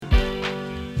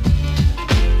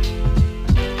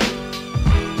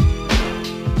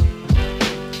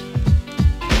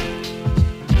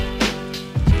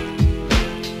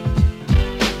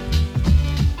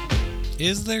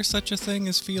Is there such a thing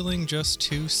as feeling just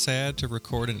too sad to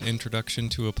record an introduction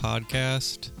to a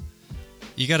podcast?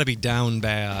 You gotta be down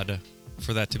bad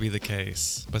for that to be the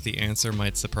case, but the answer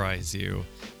might surprise you.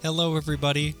 Hello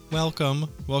everybody,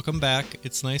 welcome back.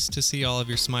 It's nice to see all of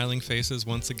your smiling faces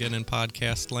once again in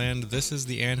podcast land. This is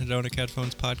the Anhedonic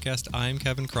Headphones Podcast. I'm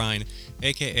Kevin Krine,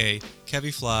 aka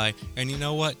Kevy Fly, and you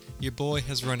know what? Your boy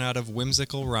has run out of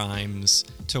whimsical rhymes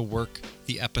to work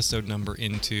the episode number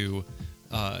into,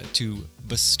 to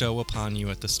bestow upon you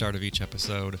at the start of each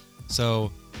episode.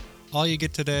 So, all you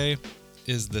get today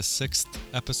is the 6th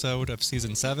episode of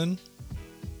Season 7,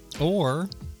 or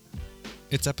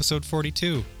it's episode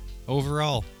 42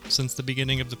 overall since the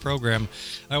beginning of the program.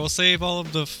 I will save all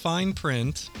of the fine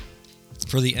print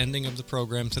for the ending of the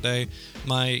program today.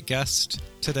 My guest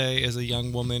today is a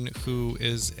young woman who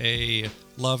is a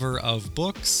lover of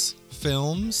books,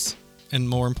 films, and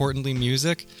more importantly,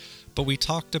 music. But we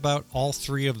talked about all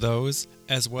three of those,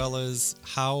 as well as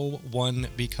how one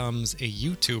becomes a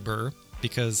YouTuber,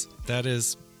 because that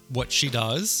is what she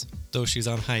does, though she's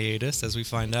on hiatus, as we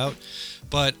find out.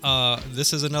 But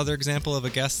this is another example of a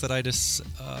guest that I just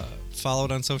followed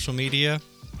on social media,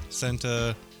 sent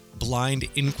a blind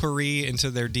inquiry into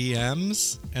their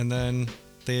DMs, and then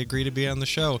they agreed to be on the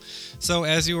show. So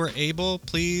as you are able,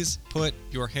 please put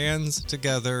your hands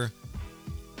together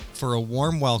for a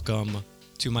warm welcome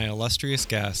to my illustrious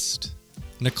guest,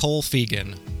 Nicole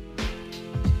Fegan.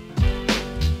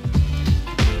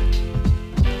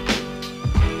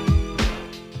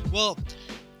 Well,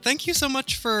 thank you so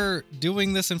much for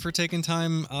doing this and for taking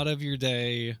time out of your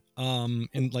day,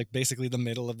 in like basically the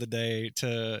middle of the day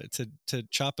to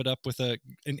chop it up with an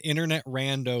internet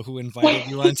rando who invited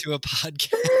you onto a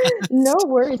podcast. No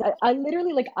worries. I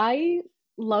literally I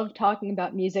love talking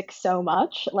about music so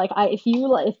much.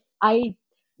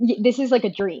 This is like a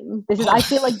dream. I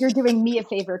feel like you're doing me a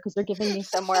favor because you're giving me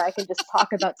somewhere I can just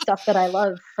talk about stuff that I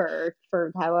love for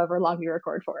however long we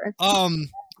record for.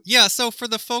 Yeah, so for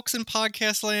the folks in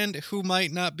podcast land who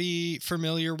might not be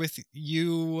familiar with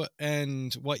you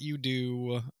and what you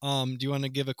do you want to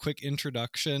give a quick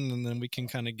introduction, and then we can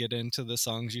kind of get into the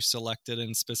songs you selected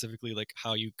and specifically like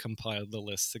how you compiled the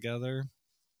list together?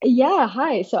 Yeah,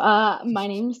 hi. So my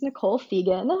name's Nicole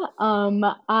Fegan.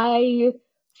 I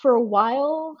for a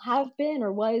while have been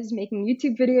or was making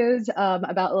YouTube videos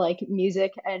about like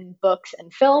music and books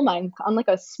and film. I'm on like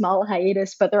a small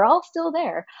hiatus, but they're all still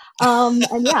there. And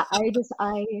yeah,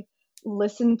 I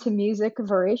listen to music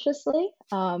voraciously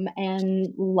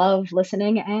and love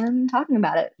listening and talking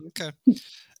about it. Okay.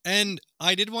 And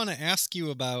I did want to ask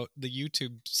you about the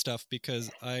YouTube stuff because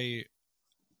I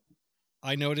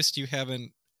noticed you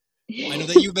haven't. I know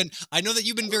that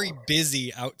you've been very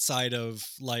busy outside of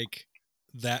like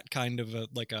that kind of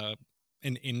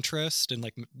an interest in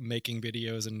like making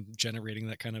videos and generating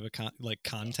that kind of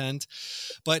content.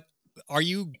 But are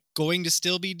you going to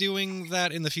still be doing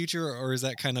that in the future, or is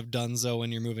that kind of donezo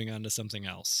and you're moving on to something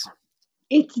else?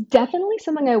 It's definitely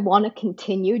something I want to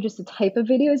continue. Just the type of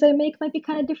videos I make might be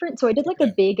kind of different. So I did like a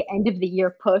big end of the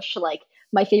year push, like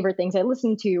my favorite things I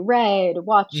listened to, read,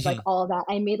 watched, like all of that.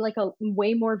 I made like a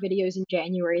way more videos in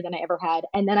January than I ever had.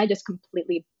 And then I just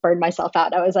completely burned myself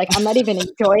out. I was like, I'm not even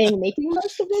enjoying making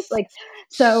most of this.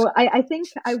 So I think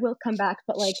I will come back,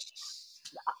 but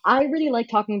I really like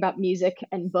talking about music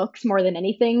and books more than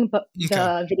anything, but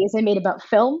the videos I made about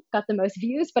film got the most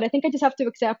views. But I think I just have to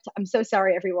accept, I'm so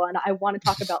sorry, everyone. I want to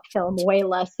talk about film way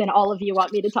less than all of you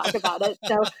want me to talk about it.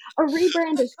 So a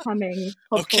rebrand is coming,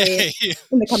 hopefully,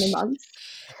 in the coming months.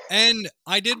 And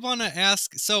I did want to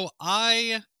ask, so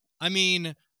I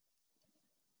mean,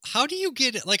 how do you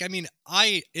get it? Like, I mean,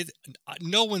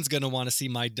 no one's going to want to see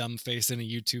my dumb face in a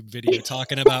YouTube video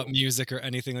talking about music or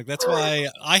anything like that's why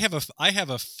I have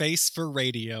a face for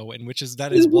radio, and that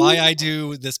is why I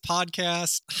do this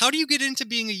podcast. How do you get into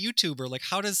being a YouTuber? Like,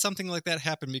 how does something like that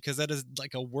happen? Because that is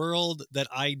like a world that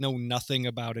I know nothing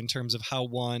about in terms of how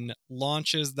one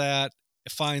launches that,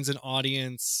 finds an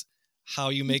audience, how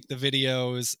you make the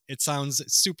videos. It sounds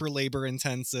super labor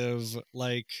intensive.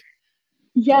 Like,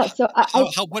 yeah. So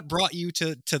what brought you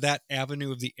to that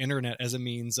avenue of the internet as a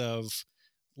means of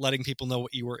letting people know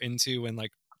what you were into and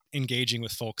like engaging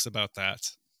with folks about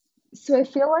that? So I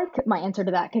feel like my answer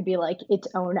to that could be like its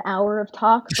own hour of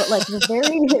talk, but like the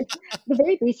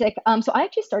very basic. So I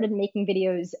actually started making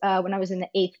videos when I was in the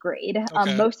 8th grade.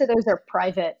 Most of those are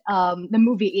private. The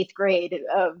movie 8th Grade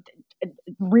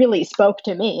really spoke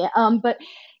to me. But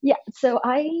yeah, so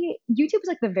YouTube was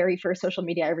like the very first social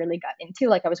media I really got into.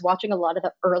 Like I was watching a lot of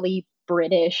the early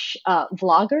British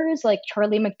vloggers like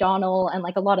Charlie McDonnell and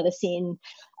like a lot of the scene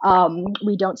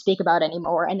we don't speak about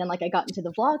anymore. And then like I got into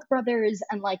the Vlogbrothers,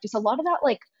 and like just a lot of that,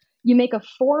 like you make a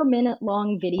 4 minute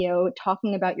long video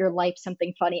talking about your life,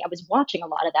 something funny. I was watching a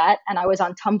lot of that, and I was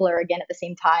on Tumblr again at the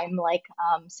same time, like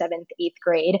seventh, eighth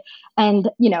grade, and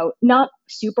not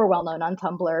super well known on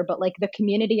Tumblr, but like the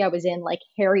community I was in, like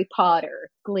Harry Potter,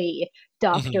 Glee,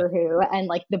 Doctor Who, and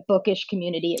like the bookish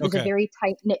community. It was a very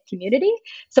tight knit community.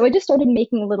 So I just started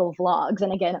making little vlogs,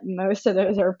 and again, most of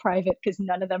those are private because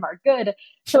none of them are good.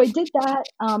 So I did that,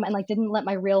 and like didn't let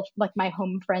my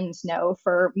home friends know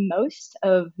for most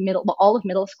of all of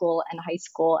middle school and high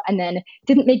school, and then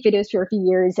didn't make videos for a few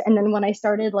years. And then when I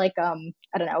started like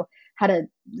I don't know, had a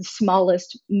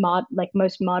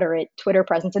most moderate Twitter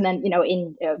presence, and then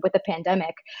with the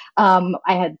pandemic, I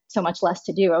had so much less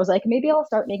to do. I was like, maybe I'll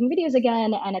start making videos again.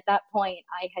 And at that point,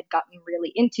 I had gotten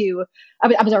really into.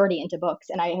 I was already into books,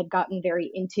 and I had gotten very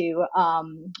into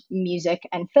music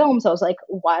and film. So I was like,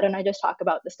 why don't I just talk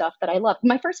about the stuff that I love?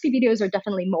 My first few videos are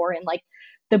definitely more in like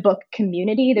the book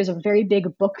community. There's a very big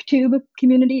booktube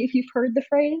community, if you've heard the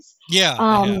phrase. Yeah,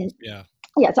 I have. Yeah.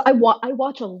 Yeah, so I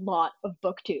watch a lot of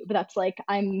booktube. That's like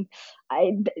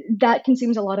that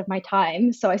consumes a lot of my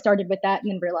time. So I started with that, and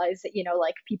then realized that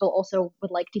like people also would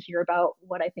like to hear about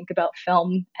what I think about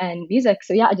film and music.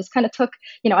 So yeah, I just kind of took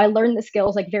I learned the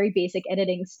skills, like very basic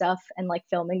editing stuff and like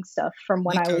filming stuff from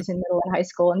when I was in middle and high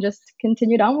school, and just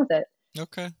continued on with it.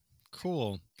 Okay,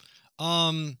 cool.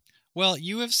 Well,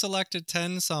 you have selected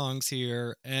 10 songs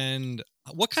here, and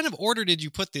what kind of order did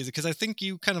you put these? Because I think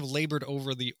you kind of labored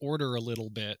over the order a little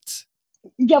bit.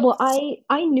 Yeah, well,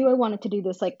 I knew I wanted to do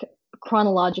this like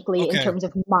chronologically in terms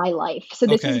of my life. So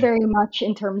this is very much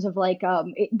in terms of like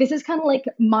this is kind of like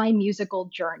my musical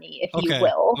journey, if you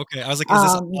will. Okay, I was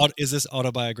like, is this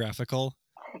autobiographical?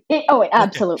 It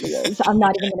absolutely is. I'm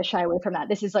not even going to shy away from that.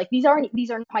 This is like these aren't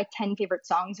my 10 favorite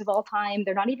songs of all time.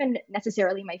 They're not even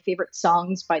necessarily my favorite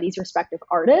songs by these respective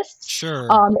artists. Sure.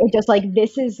 It just like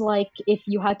this is like if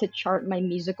you had to chart my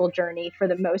musical journey, for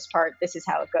the most part, this is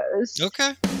how it goes.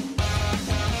 Okay.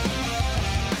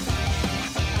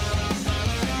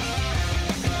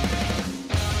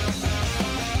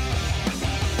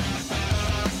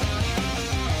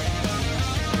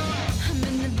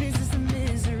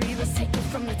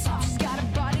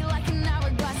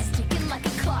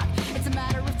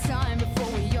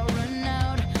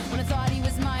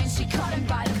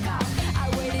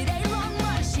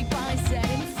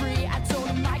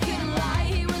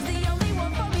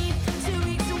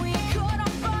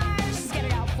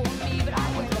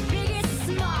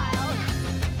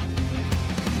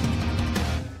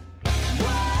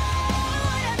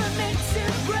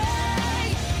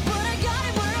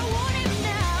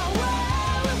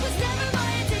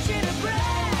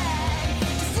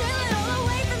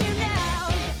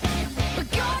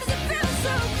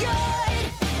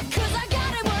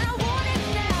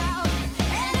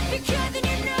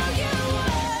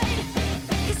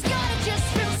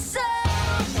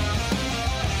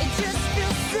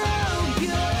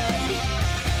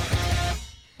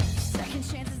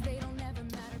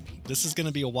 This is going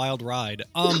to be a wild ride.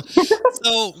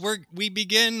 So we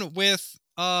begin with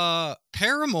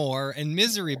Paramore and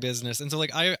Misery Business, and so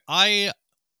like I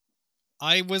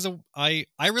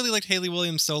really liked Hayley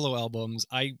Williams' solo albums.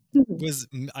 I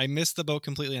missed the boat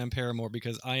completely on Paramore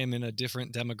because I am in a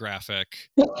different demographic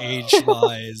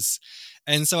age-wise.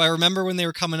 And so I remember when they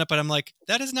were coming up, and I'm like,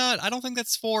 I don't think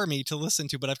that's for me to listen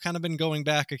to, but I've kind of been going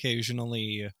back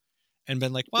occasionally and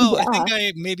been like, well, I think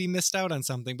I maybe missed out on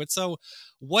something. But so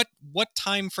what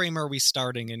time frame are we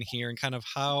starting in here, and kind of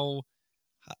how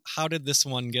did this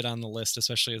one get on the list,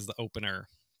 especially as the opener?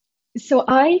 So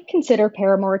I consider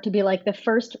Paramore to be like the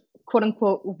first quote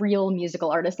unquote real musical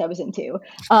artist I was into.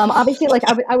 Obviously, like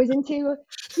I was into,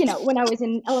 when I was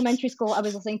in elementary school, I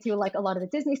was listening to like a lot of the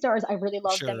Disney stars. I really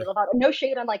loved Demi Lovato. No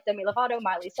shade on like Demi Lovato,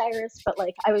 Miley Cyrus, but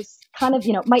like I was kind of,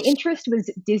 my interest was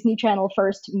Disney Channel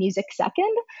first, music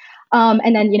second.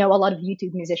 And then, a lot of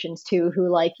YouTube musicians too,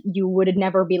 who like you would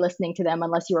never be listening to them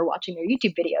unless you were watching their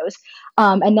YouTube videos.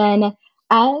 And then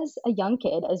as a young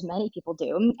kid, as many people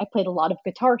do, I played a lot of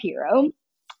Guitar Hero.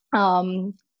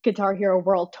 Guitar Hero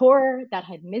World Tour that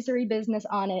had Misery Business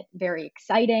on it, very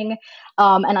exciting.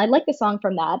 And I liked the song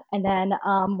from that. And then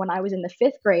when I was in the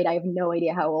 5th grade, I have no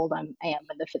idea how old I am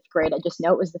in the 5th grade. I just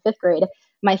know it was the 5th grade.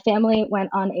 My family went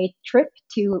on a trip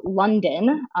to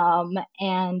London,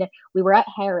 and we were at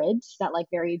Harrods, that like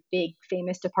very big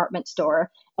famous department store.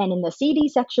 And in the CD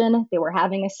section, they were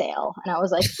having a sale. And I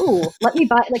was like, ooh, let me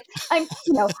buy, like, I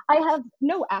have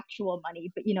no actual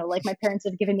money, but, like my parents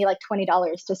have given me like $20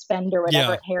 to spend or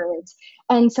whatever at Harrods.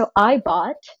 And so I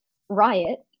bought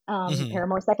Riot, Hmm.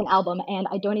 Paramore's second album, and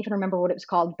I don't even remember what it was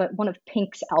called, but one of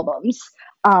Pink's albums.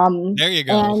 There you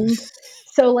go. And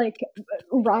so like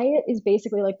Riot is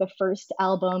basically like the first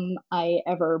album I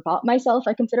ever bought myself,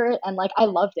 I consider it, and like I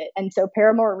loved it. And so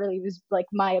Paramore really was like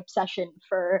my obsession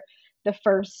for the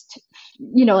first,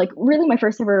 like really my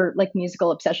first ever like musical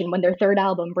obsession. When their third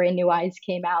album, Brand New Eyes,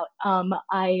 came out,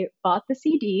 I bought the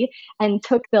CD and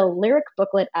took the lyric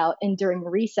booklet out, and during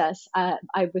recess, I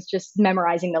was just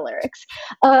memorizing the lyrics.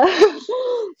 Uh,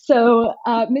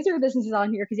 Misery Business is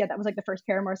on here because, yeah, that was like the first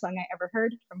Paramore song I ever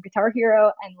heard from Guitar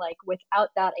Hero. And like without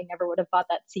that, I never would have bought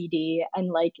that CD,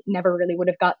 and like never really would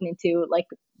have gotten into like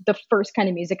the first kind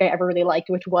of music I ever really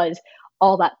liked, which was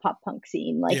all that pop punk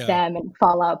scene, like Yeah. them and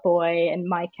Fall Out Boy and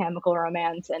My Chemical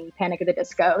Romance and Panic at the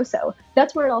Disco. So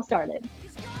that's where it all started.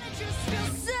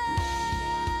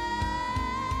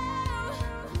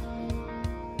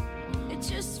 It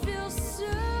just feels so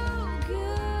good.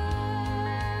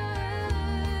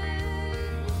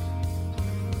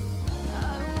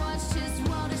 I watched his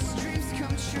wildest dreams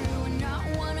come true, and not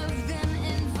one of them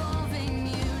involving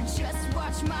you. Just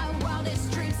watch my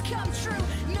wildest dreams come true,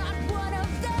 not one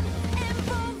of them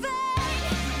involving.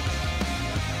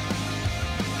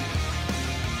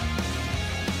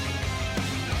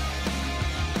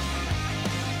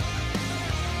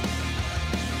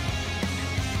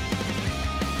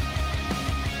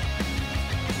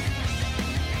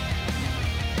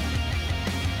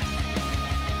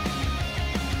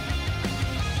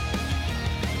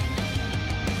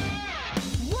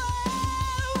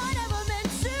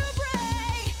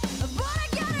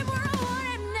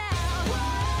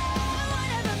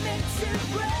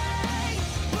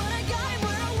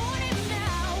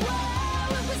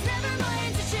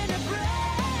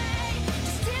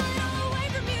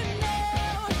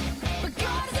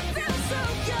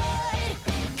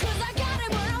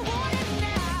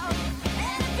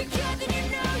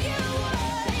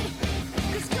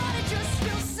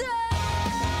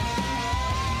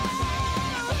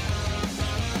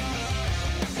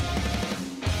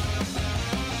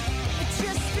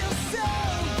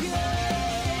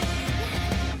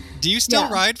 Do you still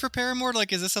Yeah. ride for Paramore?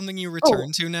 Like, is this something you Oh,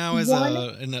 return to now as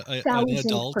an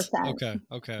adult? 1000%.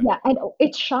 Okay. Yeah, and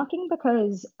it's shocking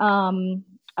because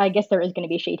I guess there is going to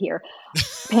be shade here.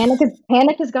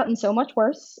 Panic has gotten so much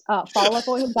worse. Fall Out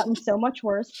Boy has gotten so much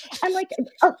worse, and like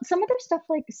some of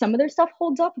their stuff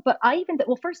holds up. But I even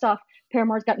well, first off,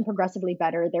 Paramore's gotten progressively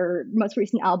better. Their most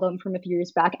recent album from a few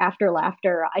years back, After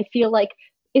Laughter, I feel like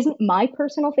isn't my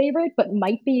personal favorite, but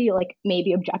might be like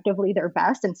maybe objectively their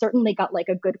best, and certainly got like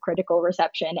a good critical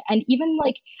reception. And even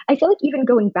like I feel like even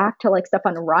going back to like stuff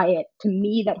on Riot, to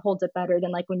me that holds up better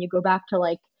than like when you go back to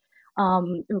like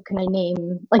who can I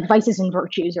name, like Vices and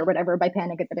Virtues or whatever by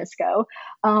Panic at the Disco.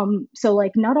 So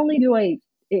like not only do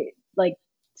like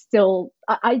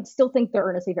I still think they're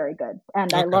earnestly very good,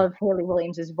 and I Okay. love Haley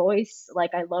Williams's voice.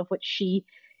 Like I love what she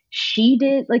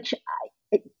did. Like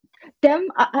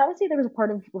I would say there was a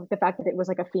part of the fact that it was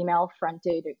like a female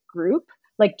fronted group,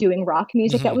 like doing rock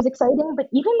music, that Hmm. was exciting. But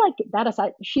even like that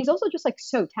aside, she's also just like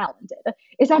so talented.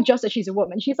 It's not just that she's a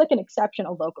woman; she's like an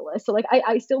exceptional vocalist. So like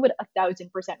I still would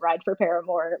 1000% ride for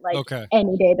Paramore like Okay.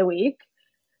 any day of the week.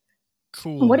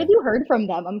 What have Cool. you heard from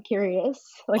them? I'm curious.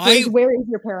 Like I where is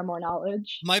your Paramore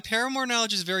knowledge? My Paramore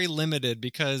knowledge is very limited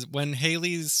because when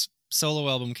Haley's solo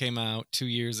album came out 2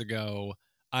 years ago,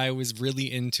 I was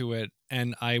really into it,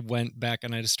 and I went back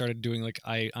and I just started doing like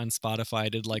I on Spotify I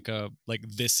did like a like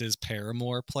This Is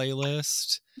Paramore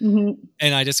playlist, Hmm.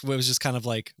 and I just it was just kind of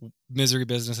like Misery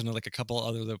Business and like a couple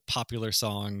other the popular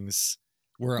songs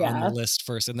were on the Yeah. list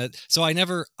first, and that so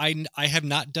I have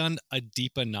not done a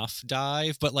deep enough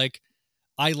dive, but like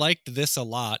I liked this a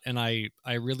lot, and I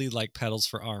really like Pedals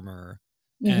for Armor,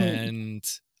 Hmm. and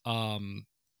um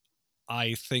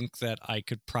I think that I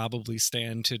could probably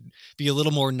stand to be a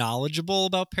little more knowledgeable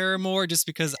about Paramore, just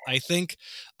because I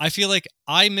feel like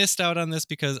I missed out on this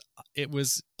because it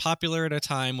was popular at a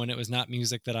time when it was not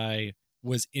music that I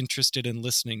was interested in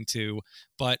listening to,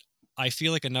 but I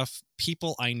feel like enough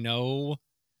people I know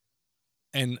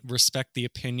and respect the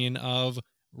opinion of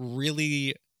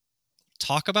really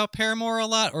talk about Paramore a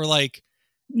lot, or like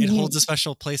it holds a Hmm.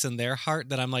 special place in their heart,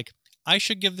 that I'm like, I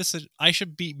should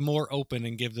be more open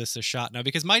and give this a shot now,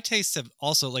 because my tastes have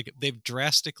also like they've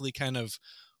drastically kind of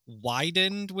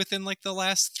widened within like the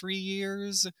last 3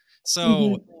 years.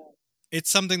 So Hmm. it's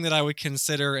something that I would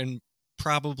consider and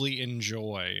probably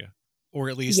enjoy, or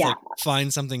at least Yeah, like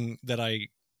find something that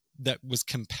was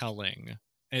compelling,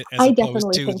 as I opposed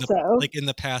definitely to think the so. like in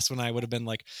the past when I would have been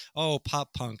like, oh,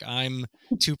 pop punk, I'm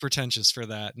too pretentious for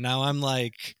that. Now I'm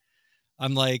like,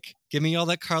 give me all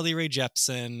that Carly Rae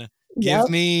Jepsen, Give Yep.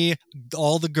 me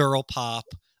all the girl pop.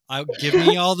 Give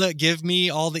me all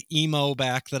the emo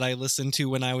back that I listened to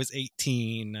when I was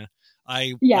 18.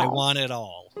 I Yeah. want it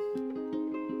all.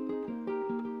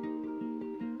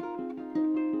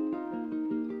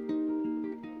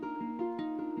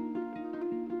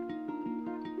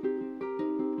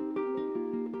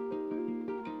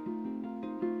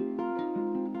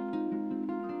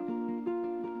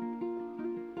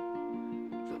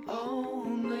 The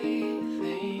only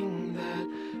thing that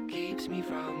keeps me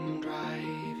from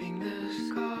driving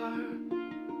this car,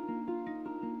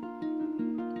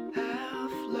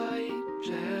 half-light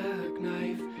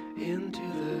jackknife into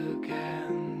the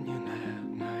canyon at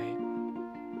night.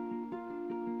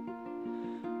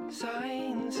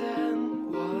 Signs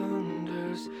and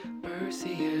wonders,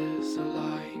 Perseus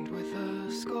aligned with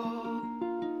a skull,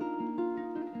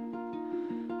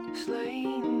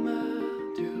 slain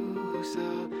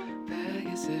Medusa,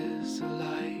 Pegasus, a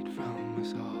light from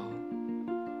us all.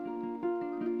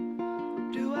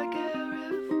 Do I care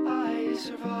if I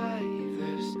survive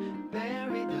this?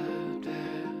 Bury the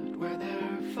dead where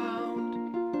they're found,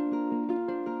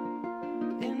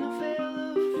 in a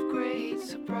veil of great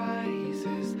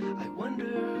surprises. I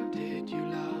wonder, did you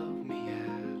love me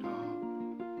at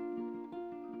all?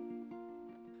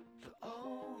 The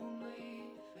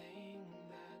only thing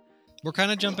that We're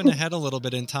kind of jumping ahead a little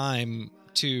bit in time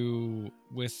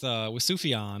with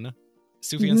Sufjan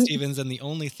Mhm. Stevens and The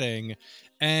Only Thing,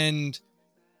 and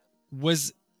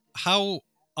was how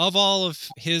of all of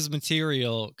his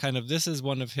material, kind of this is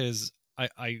one of his,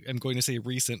 I am going to say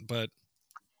recent, but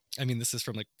I mean this is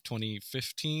from like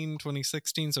 2015,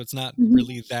 2016, so it's not Mhm.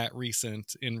 really that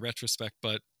recent in retrospect,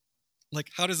 but like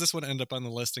how does this one end up on the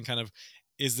list, and kind of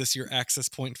is this your access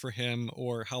point for him,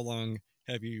 or how long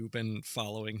have you been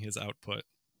following his output?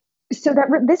 So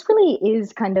this really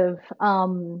is kind of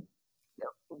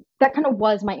that kind of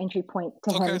was my entry point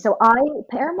to Okay. him. So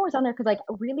Paramore was on there because like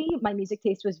really my music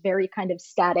taste was very kind of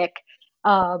static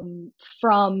from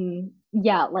from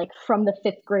the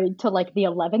 5th grade to like the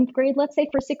 11th grade, let's say.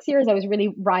 For 6 years I was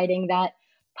really riding that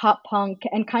pop punk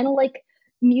and kind of like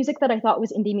music that I thought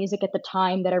was indie music at the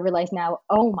time that I realize now,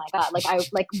 oh my god, like I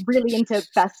like really into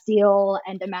Bastille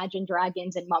and Imagine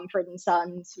Dragons and Mumford and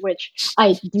Sons, which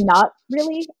I do not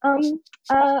really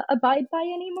abide by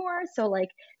anymore. So like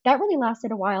that really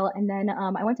lasted a while, and then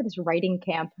I went to this writing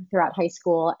camp throughout high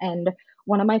school, and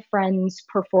one of my friends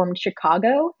performed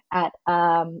Chicago at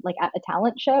at a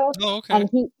talent show, Oh, okay. and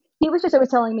he was just always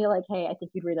telling me like, hey, I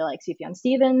think you'd really like Sufjan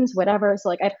Stevens, whatever. So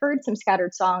like I'd heard some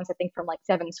scattered songs, I think from like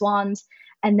Seven Swans,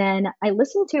 and then I'd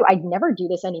never do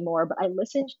this anymore, but I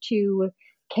listened to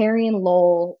Carrie and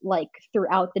Lowell like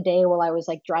throughout the day while I was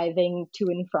like driving to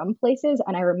and from places,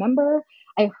 and I remember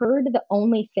I heard The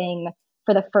Only Thing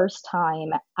for the first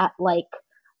time at like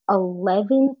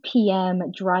 11 p.m.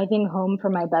 driving home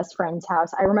from my best friend's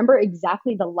house. I remember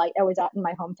exactly the light I was at in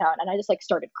my hometown, and I just like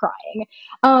started crying.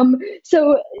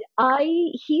 So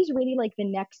he's really like the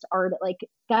next art like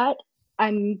that.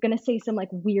 I'm gonna say some like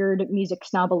weird music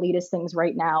snob elitist things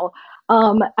right now.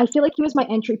 I feel like he was my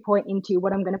entry point into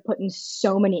what I'm gonna put in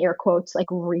so many air quotes like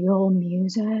real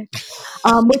music,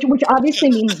 which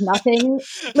obviously means nothing.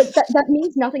 Like that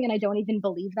means nothing, and I don't even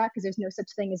believe that because there's no such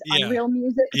thing as Yeah. unreal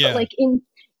music. Yeah. But like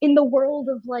in the world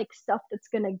of like stuff that's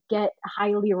gonna get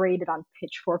highly rated on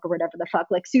Pitchfork or whatever the fuck,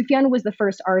 like Sufjan was the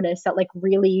first artist that like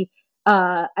really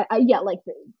like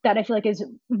that I feel like is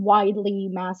widely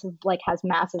massive, like has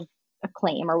massive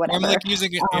acclaim or whatever. I'm like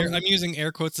I'm using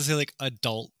air quotes to say like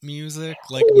adult music,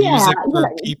 like Yeah, music you for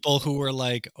know. people who were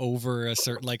like over a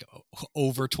certain, like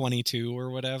over 22 or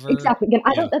whatever. Exactly. Again,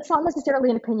 Yeah. that's not necessarily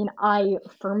an opinion I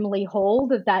firmly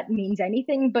hold that means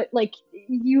anything, but like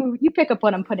you pick up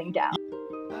what I'm putting down.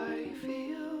 I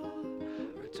feel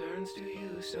returns to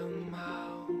you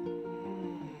somehow.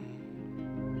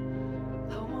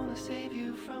 I wanna save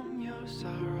you from your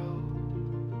sorrow.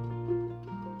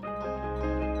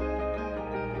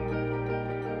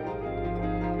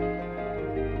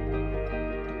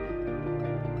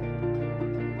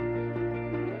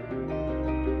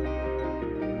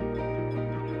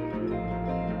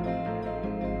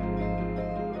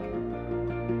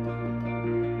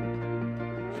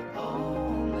 The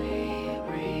only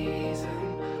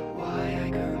reason why I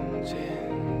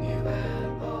continue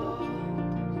at all,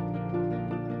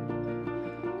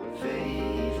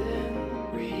 faith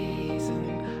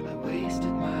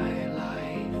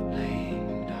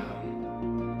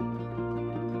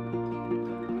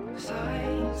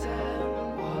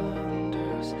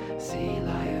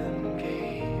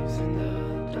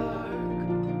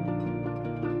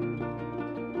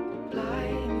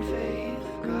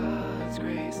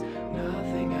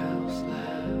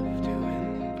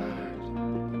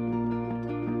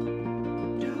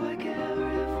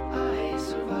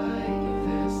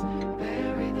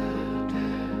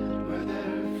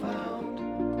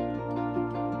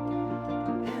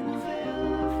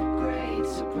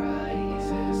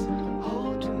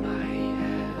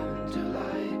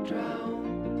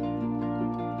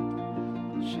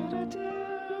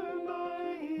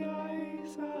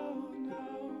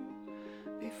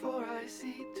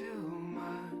see too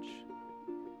much.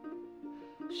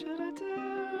 Should I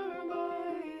tear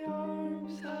my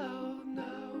arms out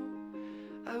now?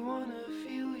 I wanna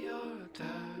feel your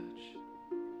touch.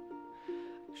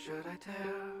 Should I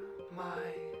tear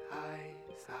my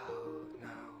eyes out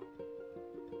now?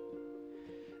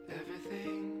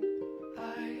 Everything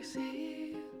I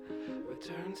see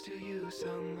returns to you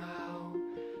somehow.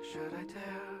 Should I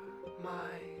tear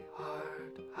my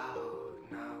heart out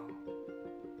now?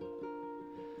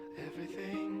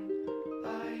 Everything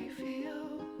I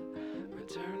feel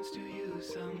returns to you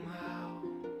somehow.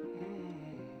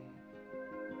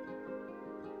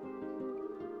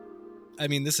 I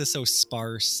mean, this is so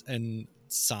sparse and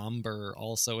somber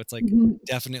also. It's like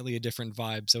definitely a different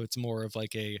vibe. So it's more of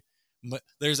like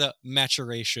there's a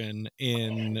maturation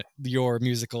in your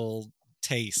musical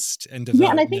taste and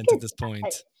development at this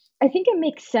point. I think it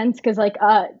makes sense because like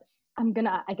I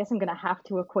guess I'm gonna have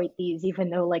to equate these even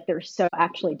though like they're so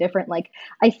actually different. Like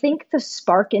I think the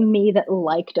spark in me that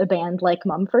liked a band like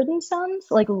Mumford and Sons,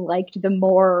 like liked the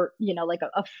more, like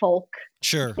a folk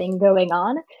thing going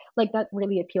on. Like that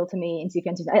really appealed to me in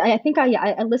Sufjan Stevens. I think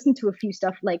I listened to a few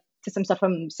stuff, like to some stuff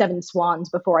from Seven Swans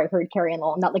before I heard Carrie and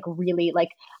Lowell. Not like really like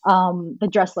The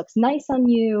Dress Looks Nice on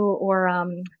You, or I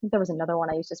think there was another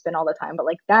one I used to spin all the time, but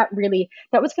like that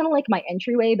was kind of like my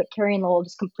entryway. But Carrie and Lowell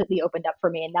just completely opened up for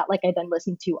me, and that like I then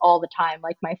listened to all the time,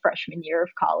 like my freshman year of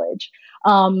college.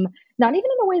 Not even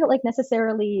in a way that like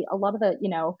necessarily a lot of the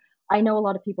I know a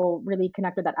lot of people really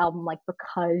connect with that album, like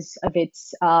because of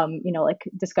its, like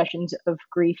discussions of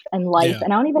grief and life. Yeah.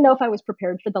 And I don't even know if I was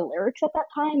prepared for the lyrics at that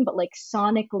time, but like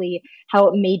sonically, how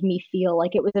it made me feel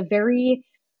like it was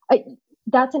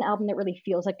that's an album that really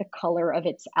feels like the color of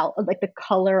its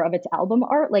album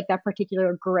art, like that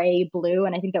particular gray blue.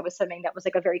 And I think that was something that was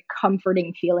like a very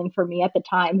comforting feeling for me at the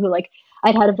time, who like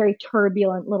I'd had a very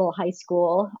turbulent little high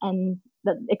school and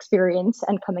the experience,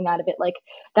 and coming out of it, like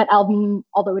that album,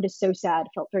 although it is so sad,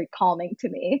 felt very calming to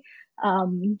me.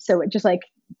 So it just like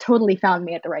totally found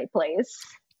me at the right place.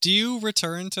 Do you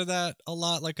return to that a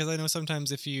lot? Like, because I know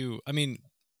sometimes you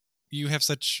have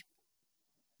such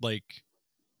like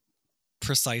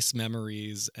precise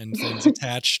memories and things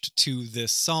attached to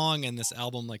this song and this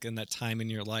album, like in that time in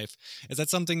your life. Is that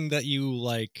something that you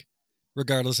like,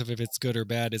 regardless of if it's good or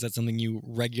bad, is that something you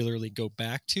regularly go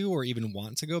back to or even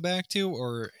want to go back to?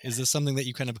 Or is this something that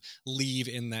you kind of leave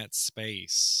in that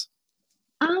space?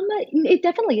 It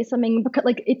definitely is something, because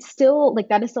like it's still like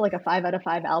that is still like a 5 out of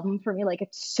 5 album for me. Like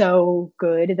it's so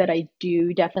good that I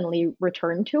do definitely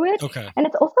return to it. Okay. And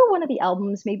it's also one of the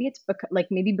albums, maybe it's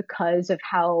because of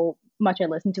how much I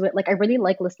listen to it. Like I really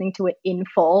like listening to it in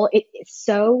full. It's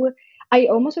so, I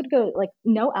almost would go like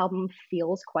no album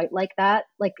feels quite like that.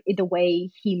 Like the way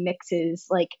he mixes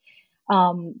like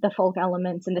the folk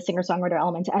elements and the singer-songwriter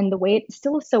elements, and the way it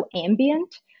still is so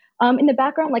ambient. In the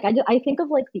background, like I think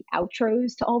of like the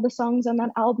outros to all the songs on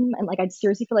that album, and like I'd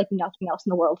seriously feel like nothing else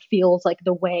in the world feels like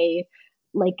the way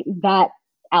like that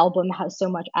album has so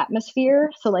much atmosphere.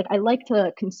 So like I like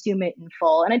to consume it in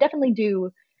full, and I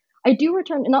do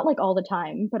return, not like all the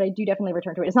time, but I do definitely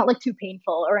return to it. It's not like too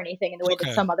painful or anything in the way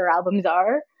that some other albums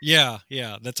are. Yeah,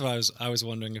 that's why I was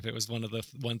wondering if it was one of the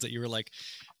ones that you were like,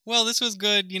 well, this was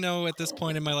good, at this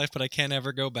point in my life, but I can't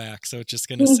ever go back, so it's just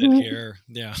gonna sit here.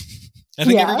 Yeah. I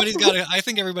think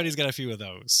everybody's got a few of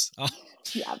those.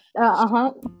 Yeah.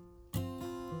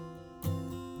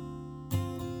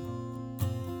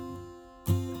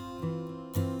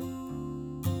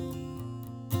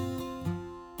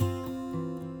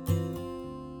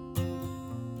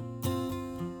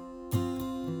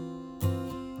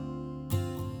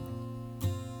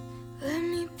 Let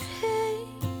me pick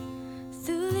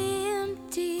through the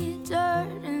empty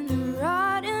dirt and the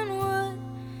rotten wood.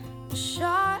 The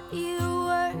shot you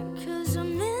were, 'cause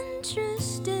I'm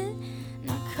interested.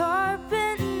 My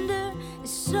carpenter is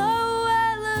so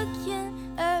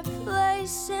elegant at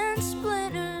placing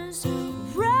splinters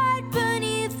right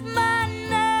beneath my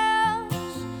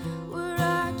nails, where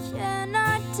I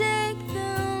cannot take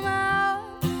them out.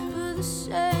 But the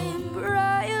same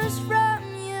briars from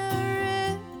your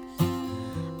ribs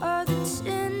are the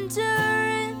tinder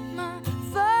in my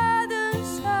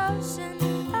father's house. And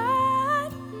I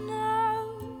know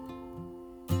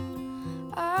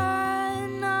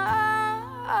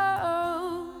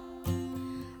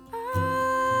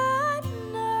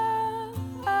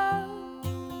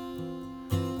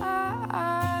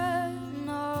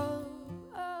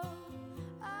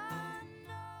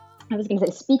I was going to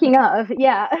say, speaking of,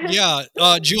 yeah. Yeah,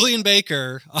 Julian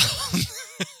Baker.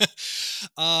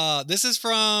 This is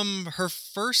from her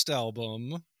first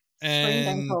album. And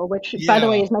Spring Dental, which, by the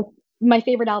way, is my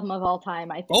favorite album of all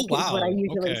time, I Oh think, is what I wow.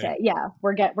 usually Okay. say. Yeah,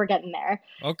 we're getting there.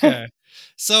 Okay.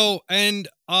 So, and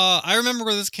I remember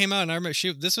when this came out, and I remember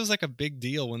this was like a big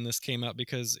deal when this came out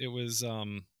because it was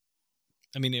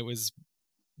I mean, it was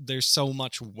there's so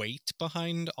much weight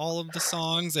behind all of the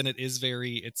songs, and it is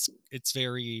very it's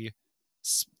very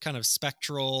kind of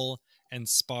spectral and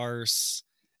sparse,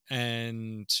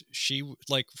 and she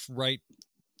like right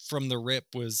from the rip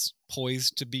was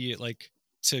poised to be like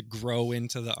to grow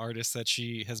into the artist that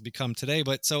she has become today.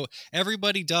 But so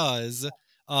Everybody Does,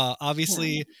 Yeah.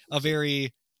 obviously a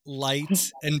very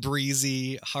light and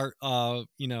breezy heart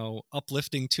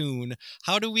uplifting tune.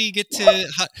 How do we get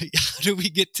to how do we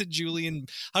get to Julian,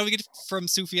 how do we get from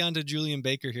Sufjan to Julian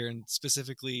Baker here, and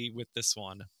specifically with this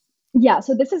one? Yeah,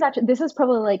 so this is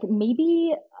probably like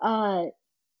maybe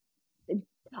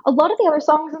a lot of the other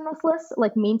songs in this list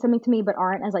like mean something to me but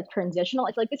aren't as like transitional.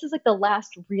 I feel like this is like the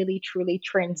last really truly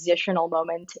transitional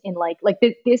moment in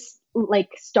this like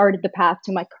started the path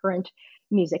to my current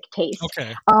music taste.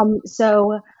 Okay.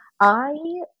 So I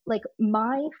like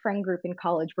my friend group in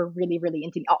college were are really really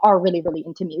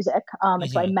into music.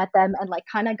 And so I Mhm. met them and like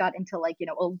kind of got into like, you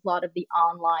know, a lot of the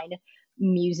online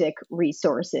music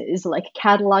resources, like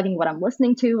cataloging what I'm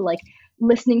listening to, like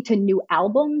listening to new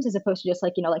albums as opposed to just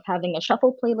like, you know, like having a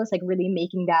shuffle playlist, like really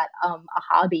making that a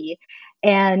hobby.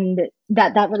 And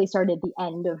that really started the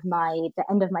end of my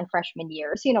freshman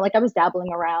year. So, you know, like I was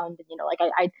dabbling around, and, you know, like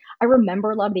I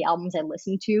remember a lot of the albums I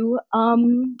listened to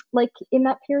like in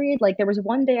that period. Like there was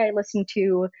one day I listened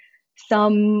to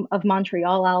some of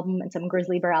Montreal album and some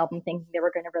Grizzly Bear album thinking they were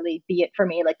going to really be it for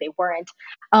me, like they weren't.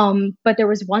 But there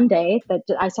was one day that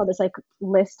I saw this like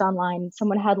list online.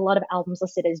 Someone had a lot of albums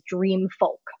listed as dream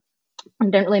folk. I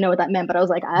didn't really know what that meant, but I was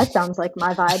like, ah, that sounds like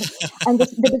my vibe. And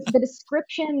the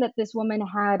description that this woman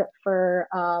had for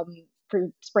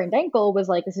Sprained Ankle was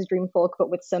like, this is dream folk, but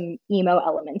with some emo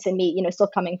elements. And me, you know, still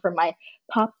coming from my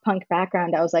pop punk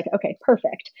background, I was like, okay,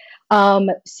 perfect.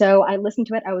 So I listened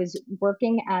to it. I was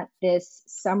working at this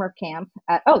summer camp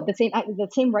at the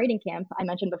same writing camp I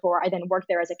mentioned before. I then worked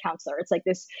there as a counselor. It's like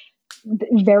this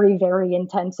very very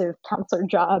intensive counselor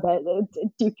job at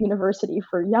Duke University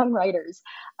for young writers.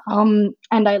 And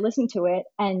I listened to it,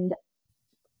 and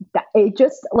it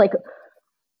just like,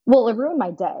 well, it ruined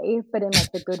my day, but in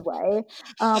like the good way.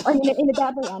 I mean, in the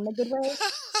bad way and the good way.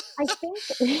 I think.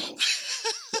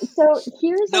 So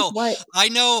here's like No, what. I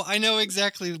know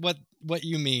exactly what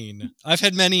you mean. I've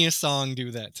had many a song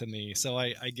do that to me, so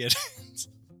I get it.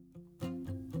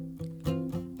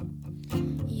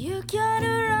 You gotta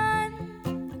run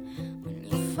when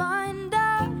you find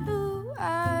out who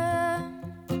I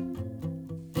am.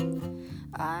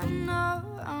 I know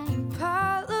I'm a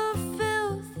pile of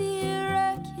filthy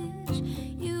wreckage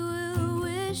you will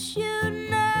wish you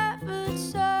never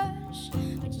touched.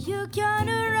 But you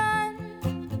gotta run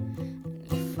when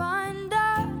you find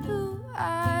out who I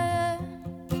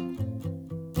am.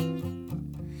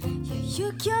 Yeah,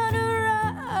 you gotta run.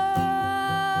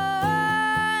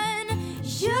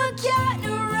 You gotta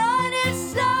run,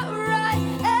 it's not right.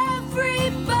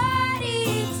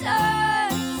 Everybody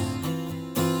does.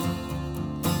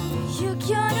 You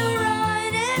gotta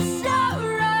run, it's not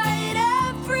right.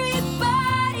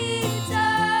 Everybody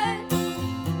does.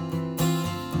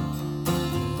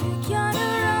 You gotta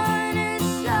run,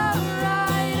 it's not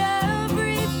right.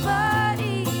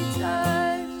 Everybody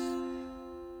does.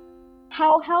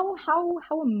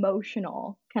 How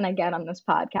emotional can I get on this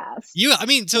podcast? I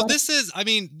mean, so What- this is, I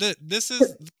mean, the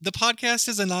podcast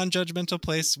is a non-judgmental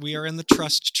place. We are in the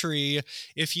trust tree.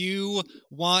 If you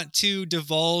want to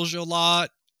divulge a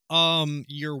lot,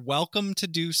 you're welcome to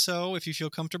do so if you feel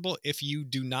comfortable. If you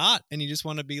do not, and you just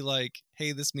want to be like,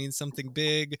 hey, this means something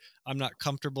big, I'm not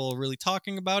comfortable really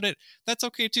talking about it, that's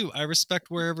okay too. I respect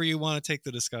wherever you want to take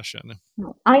the discussion.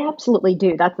 I absolutely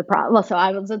do. That's the problem. Well, so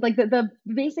I was like the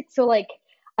basic. So like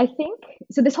I think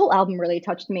so. This whole album really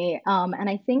touched me, and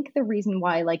I think the reason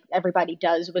why like Everybody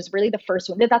Does was really the first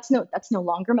one. That's no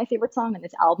longer my favorite song in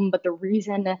this album, but the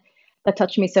reason that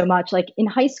touched me so much, like in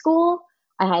high school,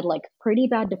 I had like pretty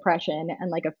bad depression and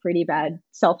like a pretty bad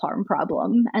self-harm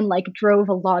problem, and like drove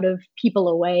a lot of people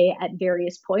away at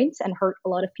various points and hurt a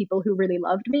lot of people who really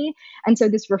loved me. And so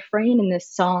this refrain in this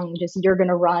song, just "you're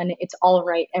gonna run, it's all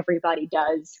right, everybody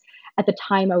does." At the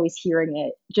time I was hearing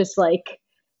it, just like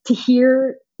to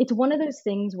hear, it's one of those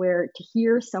things where to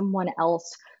hear someone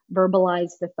else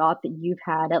verbalize the thought that you've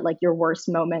had at like your worst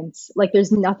moments, like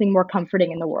there's nothing more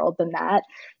comforting in the world than that.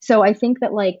 So I think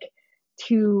that like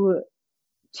to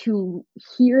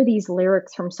hear these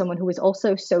lyrics from someone who is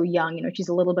also so young, you know, she's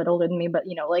a little bit older than me, but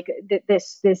you know, like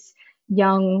this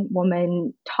young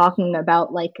woman talking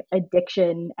about like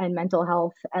addiction and mental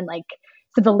health, and like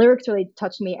so the lyrics really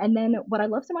touched me. And then what I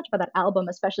love so much about that album,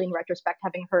 especially in retrospect,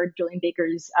 having heard Julian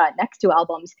Baker's next two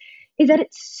albums, is that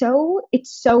it's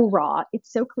so raw. It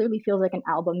so clearly feels like an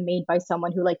album made by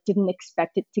someone who like didn't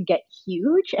expect it to get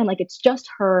huge, and like it's just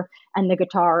her and the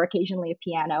guitar, occasionally a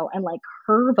piano, and like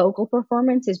her vocal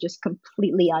performance is just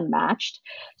completely unmatched.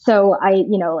 So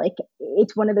like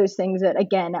it's one of those things that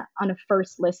again on a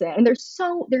first listen, and there's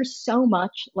so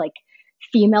much like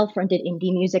female fronted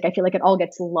indie music. I feel like it all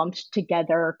gets lumped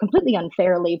together completely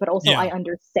unfairly, but also Yeah. I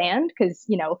understand because,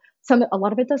 a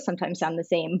lot of it does sometimes sound the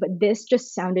same, but this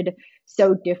just sounded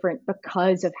so different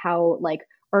because of how like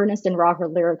earnest and raw her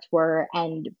lyrics were,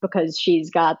 and because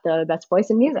she's got the best voice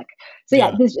in music. So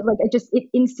yeah, Yeah. this like it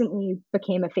instantly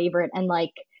became a favorite, and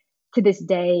like to this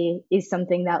day is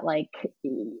something that like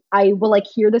I will like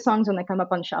hear the songs when they come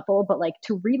up on shuffle, but like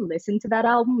to re-listen to that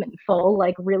album in full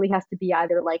like really has to be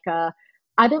either like a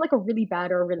really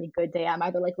bad or a really good day. I'm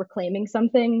either like reclaiming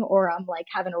something or I'm like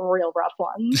having a real rough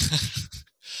one.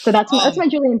 So that's my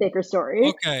Julian Baker story.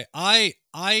 Okay,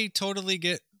 I totally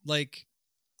get like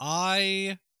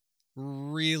I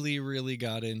really really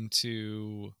got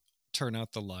into Turn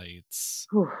Out the Lights,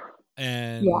 Whew.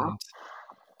 and Yeah.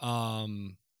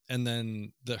 and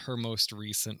then her most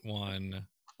recent one Mhm.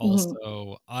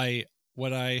 also.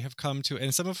 What I have come to,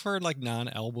 and some of her like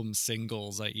non-album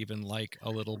singles I even like a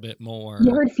little bit more.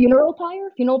 You heard Funeral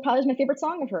Pyre? Funeral Pyre is my favorite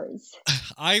song of hers.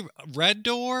 Red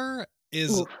Door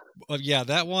is Oof. yeah,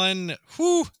 that one.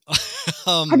 Whew.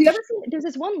 Have you ever seen? There's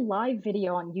this one live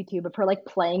video on YouTube of her like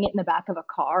playing it in the back of a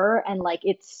car, and like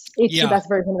it's Yeah. the best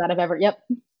version of that I've ever. Yep.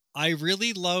 I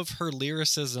really love her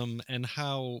lyricism and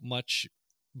how much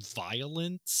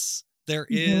violence there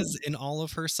is in all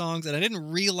of her songs, and I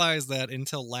didn't realize that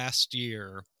until last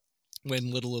year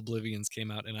when Little Oblivions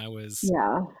came out, and I was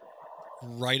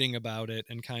writing about it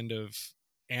and kind of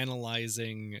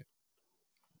analyzing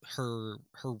her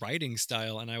writing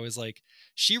style, and I was like,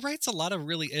 she writes a lot of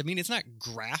really, I mean, it's not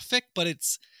graphic, but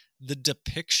the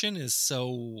depiction is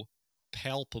so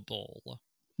palpable,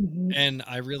 and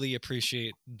I really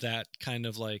appreciate that kind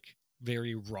of like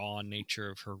very raw nature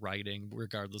of her writing,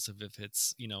 regardless of if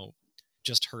it's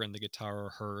just her and the guitar or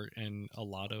her and a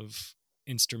lot of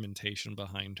instrumentation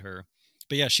behind her.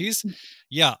 But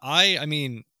yeah, I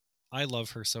mean I love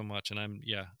her so much, and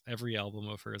every album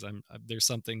of hers there's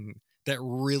something that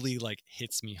really like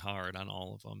hits me hard on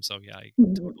all of them. So yeah, I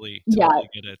totally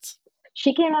get it.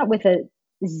 She came out with a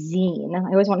zine.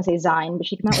 I always want to say Zine, but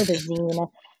she came out with a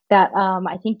zine that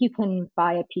I think you can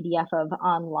buy a PDF of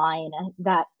online.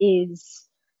 That is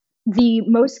the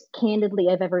most candidly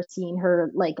I've ever seen her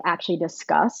like actually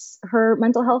discuss her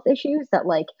mental health issues. That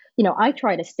like, I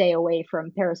try to stay away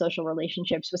from parasocial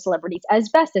relationships with celebrities as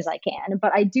best as I can,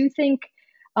 but I do think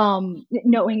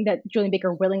knowing that Julian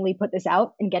Baker willingly put this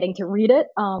out and getting to read it,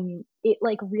 it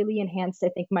like really enhanced, I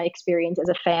think, my experience as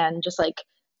a fan. Just like,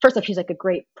 first off, she's like a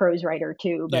great prose writer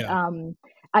too, but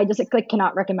I just like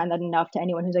cannot recommend that enough to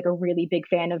anyone who's like a really big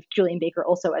fan of Julian Baker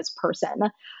also as person.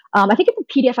 I think the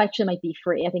PDF actually might be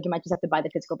free. I think you might just have to buy the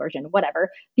physical version, whatever.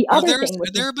 Are there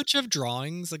a bunch of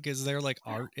drawings? Like, is there like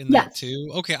art in that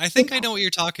too? Okay, I think I know what you're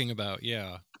talking about.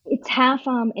 Yeah. It's half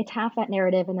that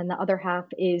narrative, and then the other half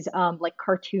is like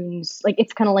cartoons. Like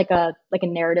it's kind of like a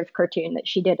narrative cartoon that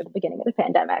she did at the beginning of the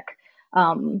pandemic,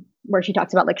 where she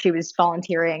talks about like she was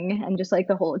volunteering and just like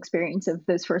the whole experience of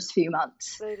those first few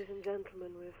months. Ladies and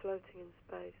gentlemen, we're floating in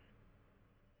space.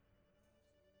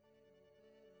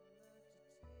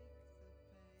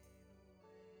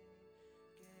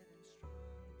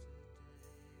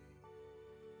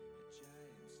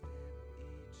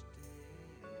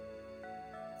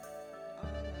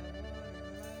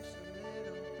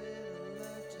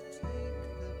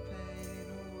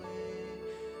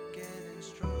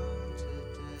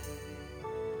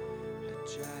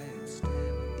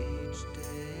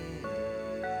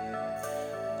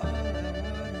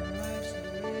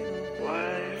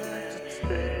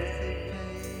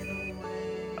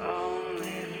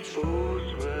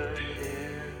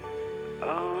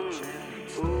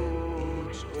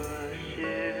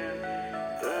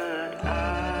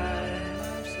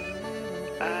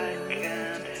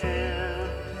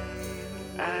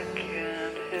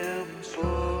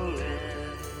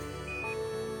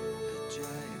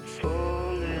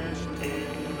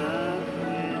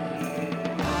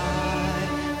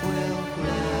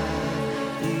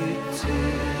 Till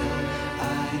I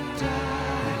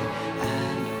die,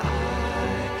 and I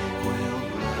will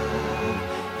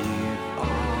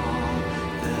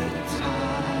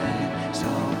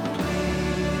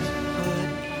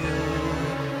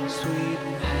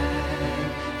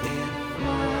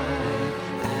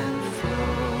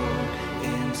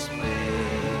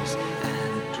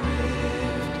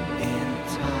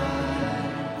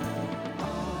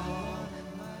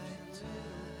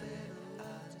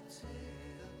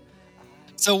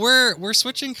So we're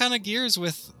switching kind of gears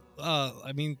with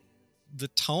the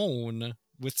tone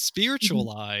with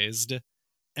Spiritualized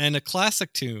and a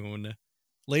classic tune.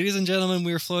 Ladies and gentlemen,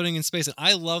 we are floating in space, and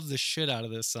I love the shit out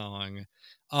of this song.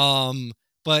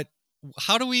 But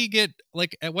how do we get,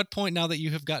 like, at what point, now that you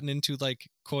have gotten into, like,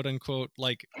 quote unquote,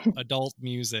 like, adult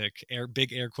music,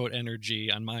 big air quote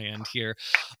energy on my end here,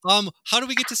 how do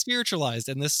we get to Spiritualized,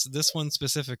 and this one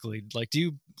specifically? Like, do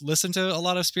you listen to a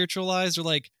lot of Spiritualized, or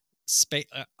like space?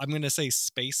 I'm gonna say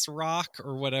space rock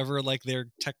or whatever, like they're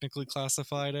technically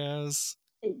classified as.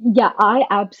 Yeah, I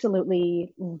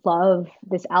absolutely love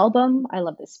this album. I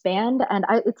love this band, and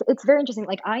it's very interesting.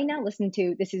 Like, I now listen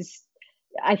to this is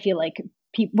I feel like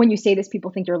when you say this, people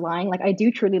think you're lying. Like, I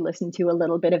do truly listen to a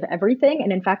little bit of everything,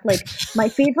 and in fact, like my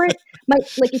favorite,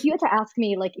 like if you had to ask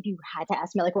me, like if you had to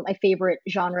ask me, like what my favorite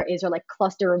genre is, or like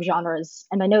cluster of genres,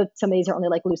 and I know some of these are only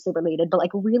like loosely related, but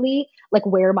like really, like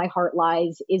where my heart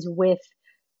lies is with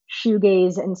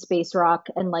shoegaze and space rock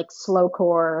and like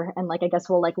slowcore, and like I guess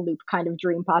we'll like loop kind of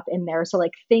dream pop in there. So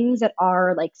like things that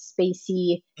are like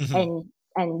spacey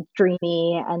and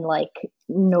dreamy and like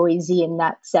noisy in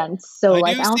that sense. So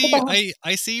like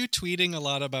I see you tweeting a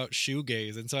lot about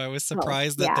shoegaze, and so I was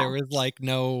surprised that there was like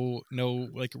no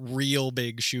like real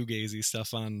big shoegazy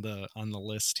stuff on the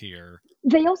list here.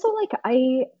 They also like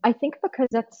I think because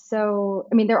that's so,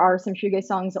 I mean, there are some shoegaze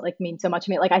songs that like mean so much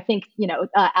to me. Like I think, you know,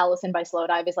 Allison by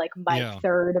Slowdive is like my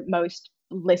third most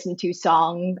listened to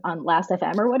song on Last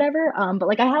FM or whatever. But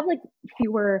like I have like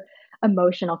fewer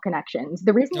emotional connections.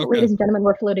 The reason, ladies and gentlemen,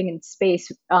 we're floating in space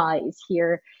is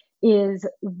here is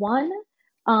one,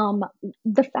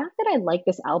 the fact that I like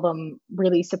this album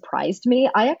really surprised me.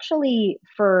 I actually,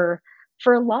 for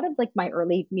a lot of like my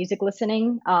early music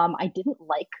listening, I didn't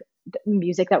like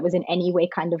music that was in any way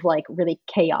kind of like really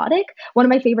chaotic. One of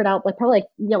my favorite one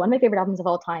of my favorite albums of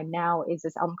all time now is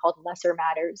this album called Lesser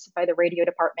Matters by the Radio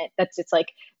Department. It's like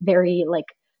very like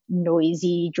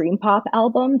noisy dream pop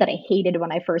album that I hated when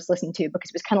I first listened to because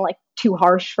it was kind of like too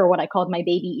harsh for what I called my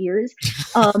baby ears.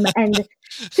 And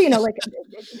so, you know, like,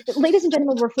 ladies and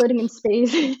gentlemen, we're floating in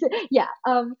space. Yeah.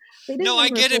 No, I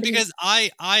get it, because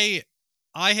I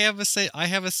have a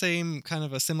same kind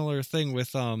of a similar thing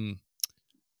with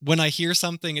when I hear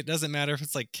something, it doesn't matter if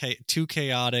it's like too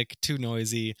chaotic, too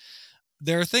noisy.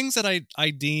 There are things that I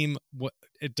deem,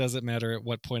 it doesn't matter at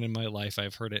what point in my life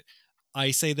I've heard it,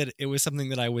 I say that it was something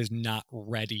that I was not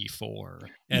ready for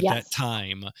at that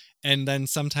time. And then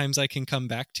sometimes I can come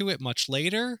back to it much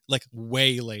later, like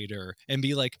way later, and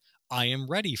be like, I am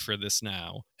ready for this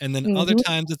now. And then other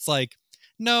times it's like,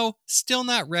 no, still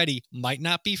not ready. Might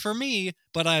not be for me,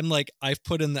 but I'm like, I've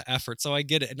put in the effort, so I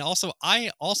get it. And also,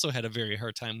 I also had a very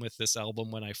hard time with this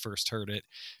album when I first heard it,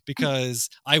 because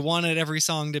I wanted every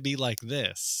song to be like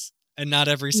this, and not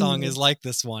every song is like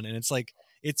this one. And it's like,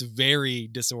 it's very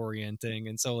disorienting.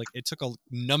 And so like, it took a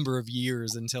number of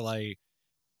years until I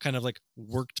kind of like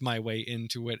worked my way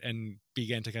into it and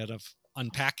began to kind of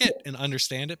unpack it and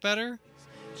understand it better.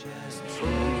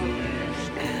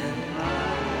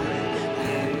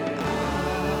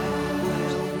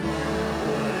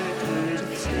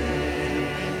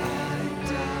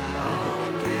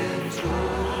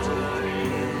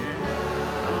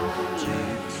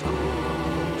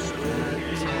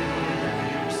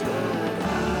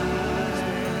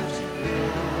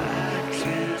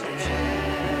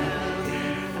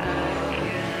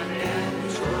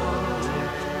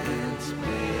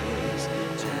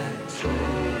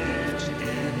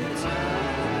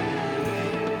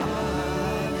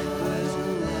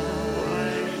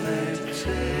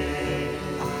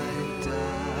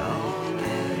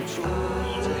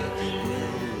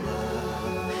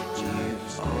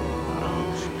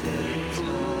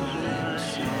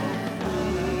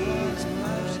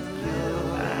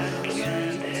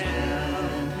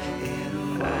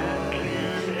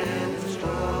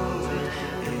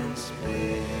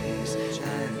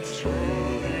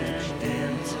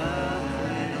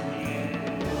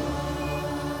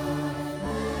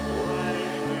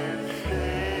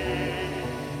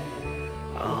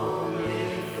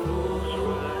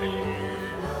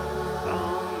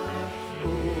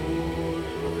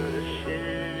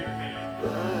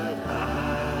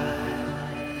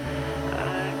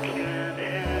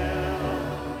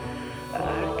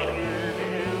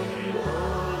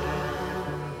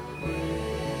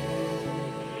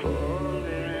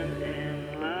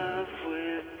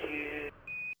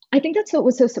 I think that's what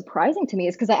was so surprising to me,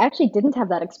 is because I actually didn't have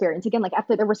that experience. Again, like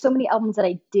after there were so many albums that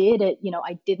I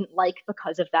didn't like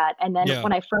because of that. And then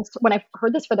when I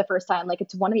heard this for the first time, like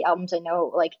it's one of the albums I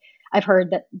know, like I've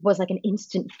heard that was like an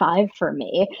instant 5 for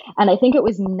me. And I think it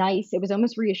was nice. It was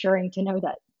almost reassuring to know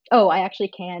that oh, I actually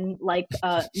can like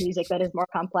music that is more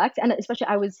complex. And especially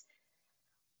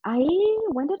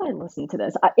when did I listen to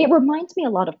this? It reminds me a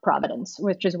lot of Providence,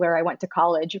 which is where I went to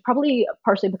college. Probably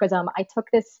partially because I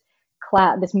took this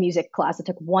music class. I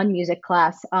took one music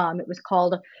class. It was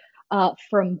called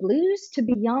From Blues to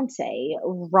Beyonce,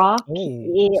 Oh,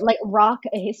 like rock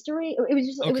a history. It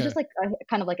was okay. just like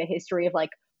kind of like a history of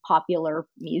like popular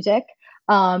music.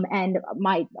 And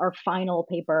my our final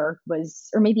paper was,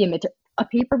 or maybe a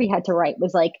paper we had to write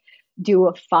was like do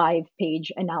a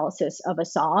 5-page analysis of a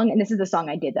song, and this is the song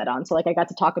I did that on. So like I got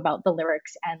to talk about the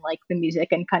lyrics and like the music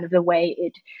and kind of the way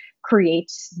it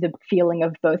creates the feeling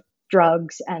of both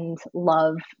drugs and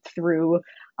love through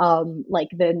like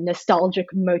the nostalgic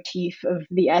motif of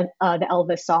the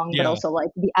Elvis song, but Yeah. also like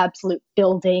the absolute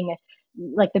building,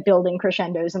 like the building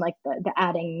crescendos and like the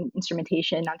adding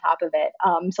instrumentation on top of it.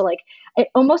 So like it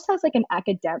almost has like an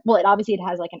academic, well, it obviously it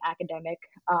has like an academic,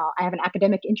 I have an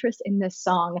academic interest in this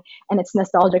song, and it's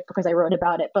nostalgic because I wrote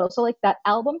about it, but also like that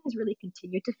album has really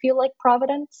continued to feel like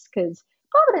Providence, because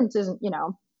Providence isn't,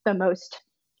 the most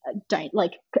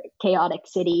like chaotic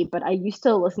city, but I used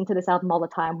to listen to this album all the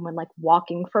time when like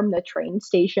walking from the train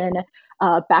station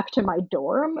back to my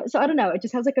dorm. So I don't know, it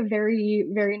just has like a very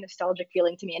very nostalgic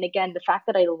feeling to me, and again, the fact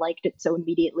that I liked it so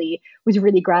immediately was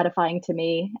really gratifying to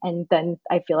me. And then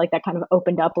I feel like that kind of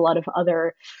opened up a lot of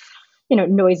other,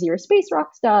 noisier space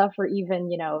rock stuff, or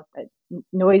even,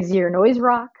 noisier noise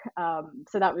rock.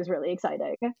 So that was really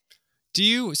exciting.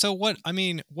 So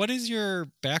what is your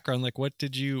background? Like, what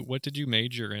did you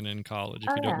major in college, if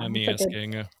Oh you don't yeah, mind me that's a good.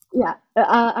 asking? Yeah,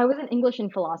 I was an English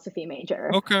and philosophy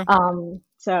major. Okay.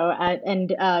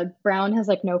 Brown has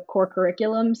like no core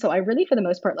curriculum, so I really, for the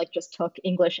most part, like just took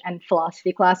English and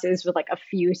philosophy classes with like a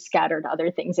few scattered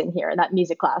other things in here. And that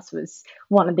music class was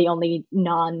one of the only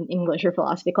non-English or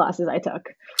philosophy classes I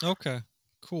took. Okay.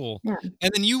 Cool. Yeah.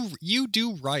 And then you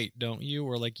do write, don't you?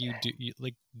 Or like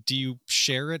do you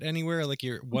share it anywhere? Like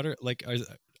what are like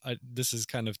this is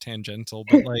kind of tangential,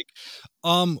 but like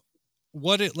um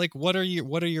what are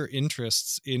your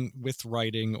interests in with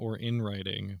writing or in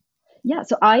writing? Yeah,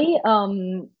 so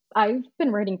I've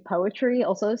been writing poetry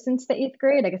also since the 8th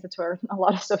grade. I guess that's where a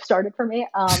lot of stuff started for me.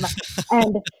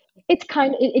 And it's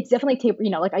definitely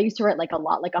like I used to write like a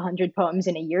lot, like 100 poems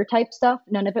in a year type stuff.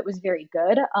 None of it was very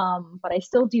good, but I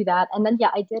still do that. And then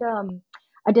yeah, I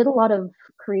did a lot of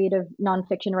creative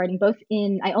nonfiction writing. Both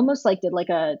in I almost like did like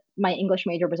a my English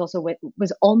major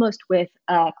was almost with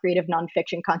creative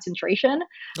nonfiction concentration,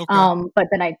 Okay. but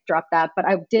then I dropped that. But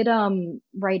I did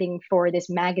writing for this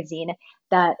magazine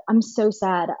that I'm so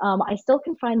sad. I still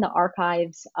can find the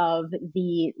archives of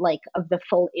the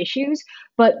full issues,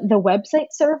 but the website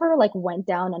server like went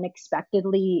down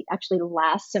unexpectedly actually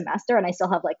last semester, and I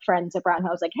still have like friends at Brown who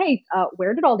I was like, hey,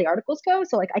 where did all the articles go?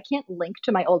 So like I can't link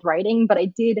to my old writing, but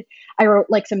I wrote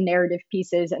like some narrative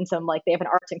pieces and some, like, they have an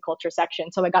arts and culture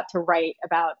section, so I got to write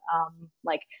about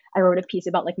like I wrote a piece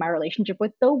about like my relationship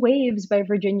with The Waves by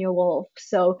Virginia Woolf.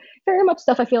 So very much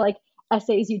stuff I feel like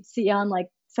essays you'd see on like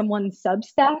someone's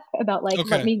Substack about like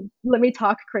Okay. let me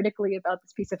talk critically about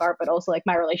this piece of art, but also like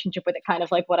my relationship with it, kind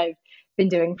of like what I've been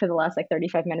doing for the last like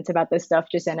 35 minutes about this stuff,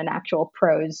 just in an actual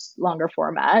prose longer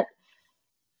format.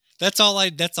 That's all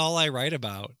I write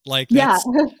about. Like Yeah.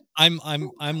 I'm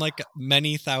like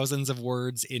many thousands of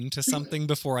words into something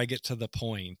before I get to the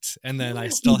point, and then I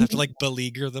still have to like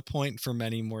beleaguer the point for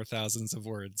many more thousands of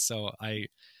words. So I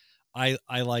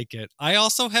like it. I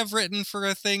also have written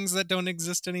for things that don't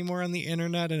exist anymore on the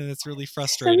internet, and it's really So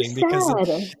frustrating because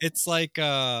sad. it's like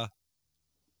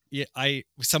yeah,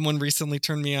 someone recently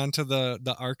turned me on to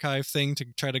the archive thing to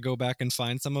try to go back and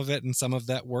find some of it, and some of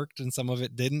that worked and some of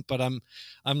it didn't, but I'm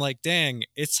like, dang,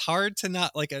 it's hard to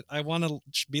not like I want to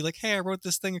be like, hey, I wrote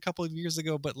this thing a couple of years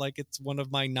ago, but like it's one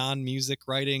of my non-music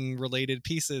writing related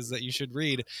pieces that you should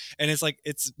read, and it's like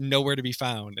it's nowhere to be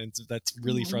found, and that's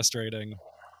really frustrating.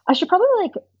 I should probably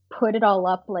like put it all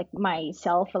up like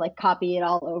myself, or like copy it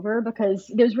all over,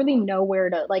 because there's really nowhere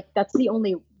to like, that's the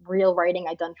only real writing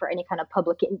I've done for any kind of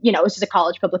publication. It's just a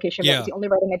college publication, but Yeah. it's the only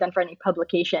writing I've done for any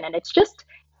publication, and it's just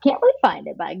can't really find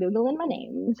it by Googling my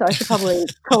name. So I should probably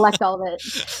collect all of it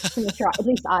to make sure at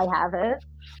least I have it.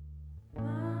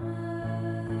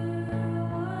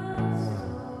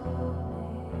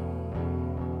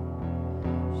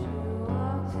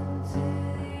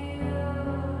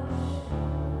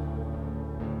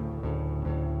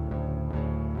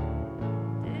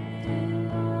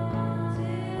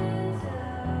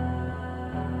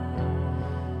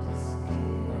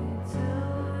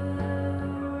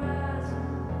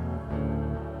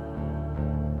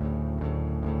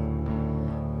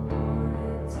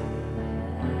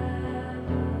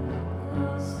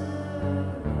 Closer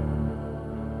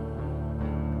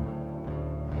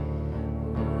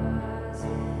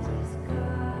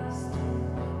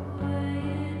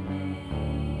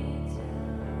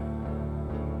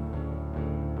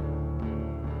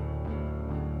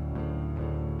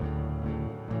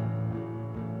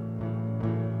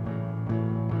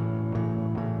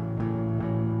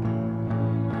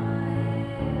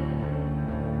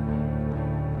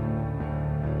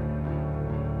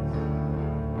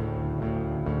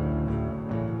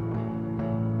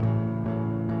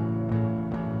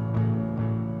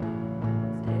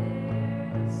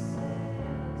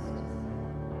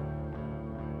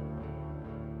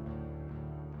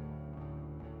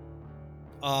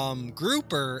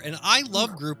Grouper, and I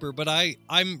love Grouper, but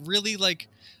I'm really like,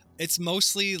 it's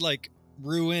mostly like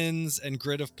Ruins and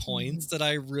Grid of Points that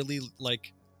I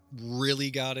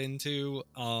really got into.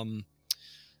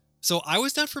 So I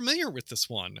was not familiar with this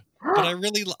one, but I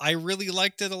really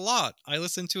liked it a lot. I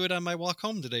listened to it on my walk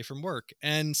home today from work.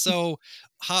 And so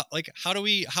how are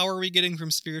we getting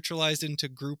from Spiritualized into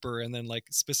Grouper, and then like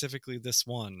specifically this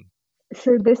one?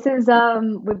 So this is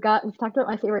we've talked about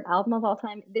my favorite album of all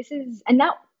time. And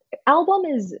that album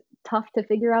is tough to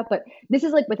figure out, but this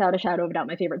is like without a shadow of a doubt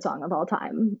my favorite song of all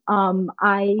time.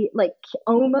 I like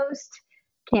almost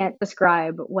can't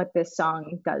describe what this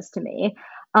song does to me.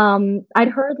 I'd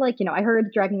heard I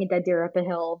heard Dragging a Dead Deer Up a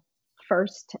Hill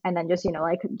first, and then just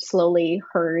like slowly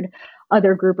heard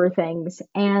other Grouper things.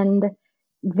 And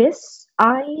this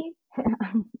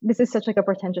this is such like a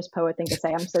pretentious poet thing to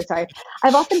say. I'm so sorry.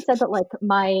 I've often said that like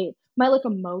my like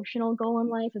emotional goal in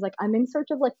life is like I'm in search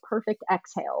of like perfect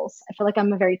exhales. I feel like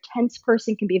I'm a very tense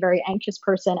person, can be a very anxious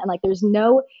person, and like there's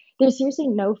seriously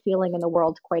no feeling in the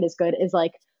world quite as good as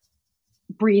like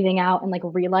breathing out and like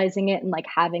realizing it and like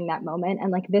having that moment. And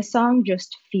like this song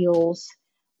just feels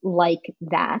like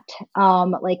that.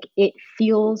 Like it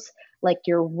feels like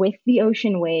you're with the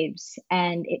ocean waves,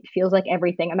 and it feels like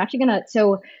everything.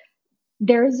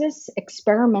 There's this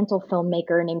experimental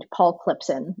filmmaker named Paul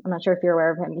Clipson. I'm not sure if you're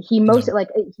aware of him. He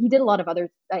did a lot of other,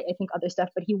 I think, other stuff,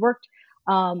 but he worked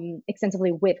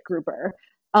extensively with Grouper.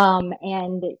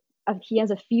 And he has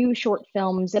a few short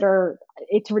films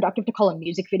it's reductive to call them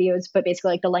music videos, but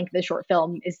basically like the length of the short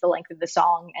film is the length of the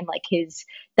song, and like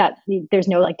there's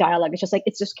no like dialogue.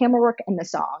 It's just camera work and the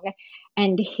song.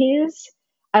 And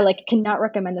I like cannot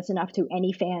recommend this enough to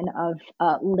any fan of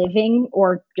Living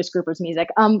or just Grouper's music.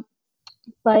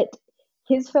 But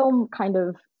his film kind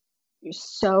of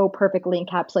so perfectly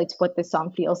encapsulates what this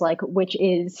song feels like, which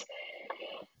is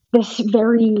this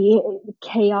very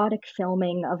chaotic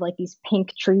filming of like these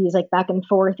pink trees like back and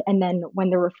forth, and then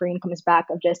when the refrain comes back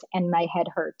of just "and my head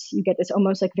hurts," you get this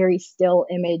almost like very still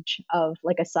image of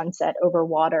like a sunset over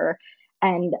water.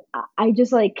 And I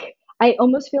just like I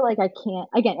almost feel like I can't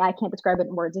describe it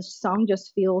in words. This song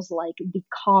just feels like the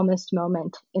calmest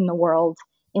moment in the world.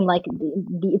 In like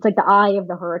it's like the eye of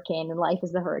the hurricane, and life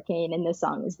is the hurricane, and this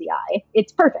song is the eye.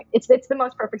 It's perfect. It's the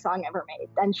most perfect song ever made,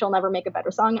 and she'll never make a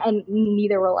better song, and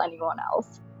neither will anyone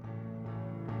else.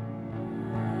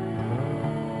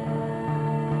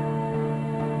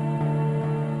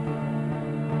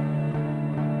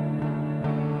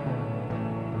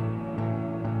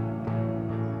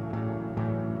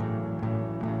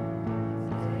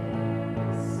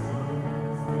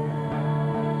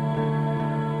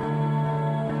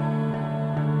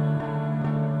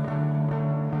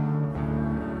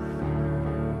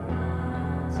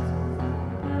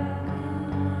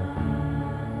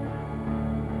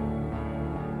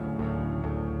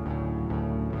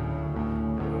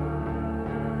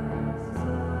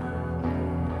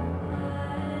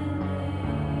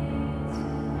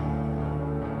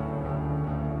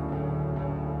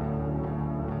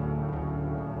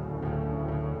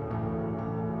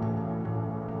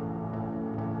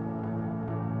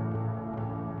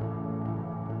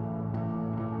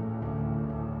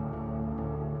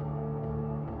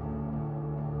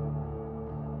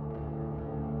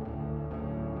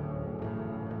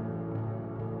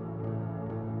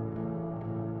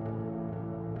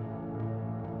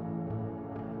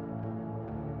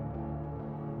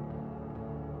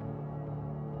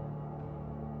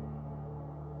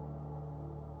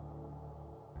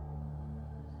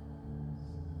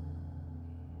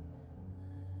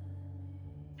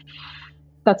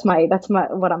 That's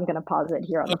what I'm gonna posit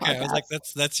here on the podcast. Okay, I was like,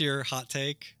 that's your hot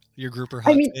take, your Grouper I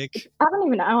hot mean, take. I don't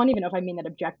even know if I mean that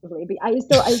objectively, but I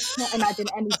can't imagine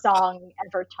any song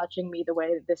ever touching me the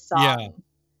way that this song,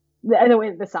 the way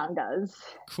that this song does.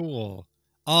 Cool.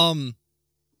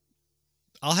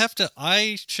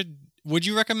 Would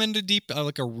you recommend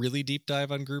a really deep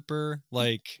dive on Grouper?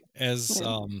 Like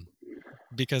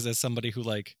because as somebody who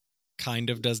like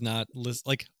kind of does not listen,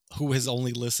 like who has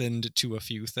only listened to a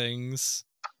few things.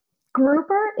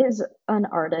 Grouper is an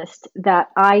artist that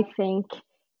I think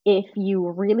if you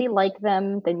really like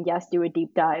them, then yes, do a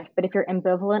deep dive. But if you're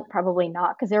ambivalent, probably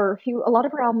not, because there are a lot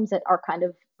of her albums that are kind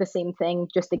of the same thing,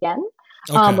 just again,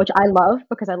 which I love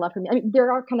because I love her. I mean,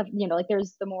 there are kind of, like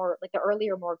there's the more like the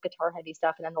earlier, more guitar heavy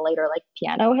stuff, and then the later like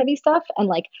piano heavy stuff. And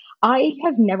like I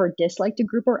have never disliked a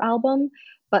Grouper album,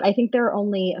 but I think there are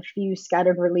only a few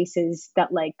scattered releases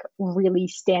that like really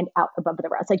stand out above the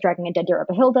rest. Like Dragging a Dead Deer Up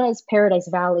a Hill does, Paradise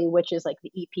Valley, which is like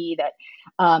the EP that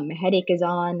Headache is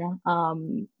on.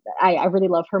 I really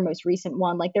love her most recent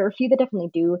one. Like there are a few that definitely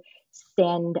do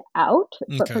stand out,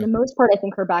 but for Okay. the most part, I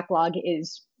think her backlog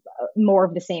is more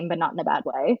of the same, but not in a bad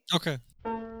way. Okay.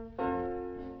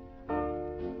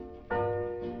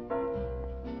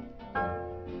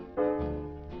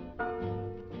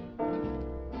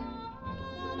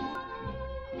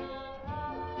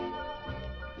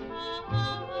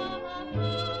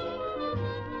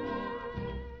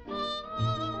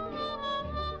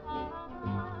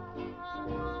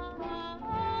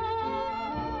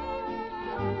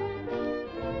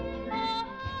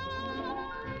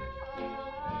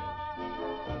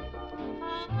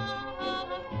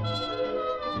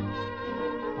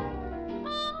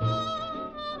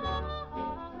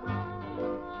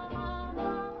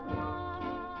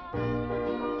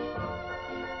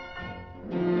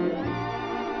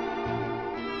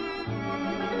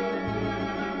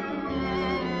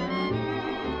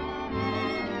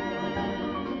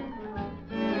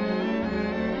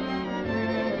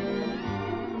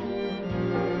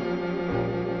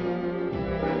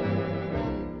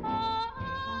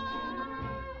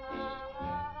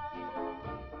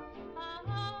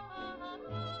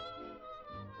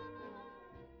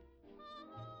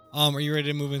 Are you ready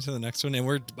to move into the next one? And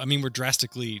we're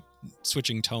drastically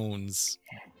switching tones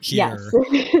here.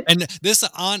 Yes. And this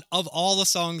of all the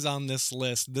songs on this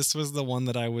list, this was the one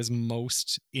that I was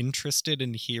most interested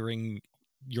in hearing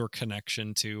your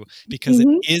connection to, because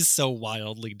Mhm. it is so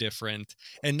wildly different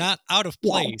and not out of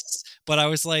Yeah. place. But I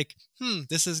was like,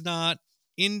 this is not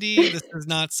indie. This is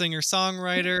not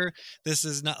singer-songwriter. This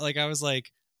is not like, I was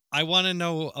like, I want to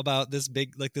know about this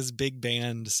big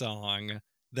band song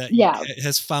that Yeah.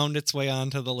 has found its way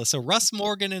onto the list. So Russ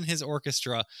Morgan and his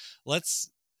orchestra.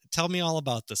 Tell me all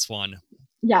about this one.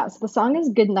 Yeah, so the song is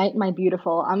Good Night, My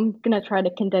Beautiful. I'm going to try to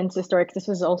condense the story because this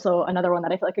was also another one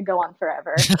that I feel like could go on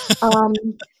forever.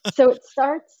 So it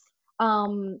starts,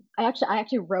 I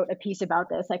actually wrote a piece about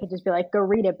this. I could just be like, go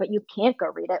read it, but you can't go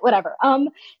read it, whatever.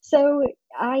 So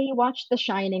I watched The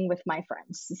Shining with my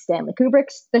friends. Stanley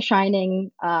Kubrick's The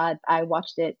Shining. I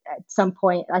watched it at some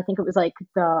point. I think it was like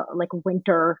the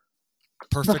winter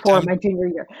Perfect before time, my junior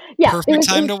year. Yeah, perfect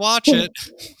time to watch it.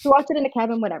 to watch it in a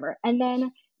cabin, whatever. And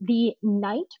then the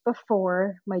night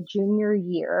before my junior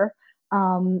year,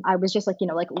 I was just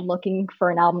looking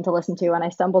for an album to listen to, and I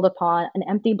stumbled upon An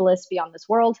Empty Bliss Beyond This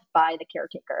World by The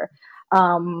Caretaker,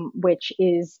 which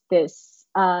is this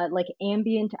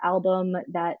ambient album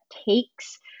that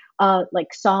takes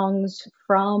songs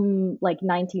from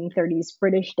 1930s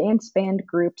British dance band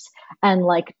groups and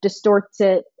distorts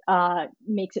it,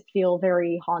 makes it feel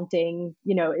very haunting,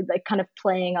 kind of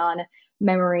playing on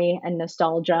memory and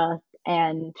nostalgia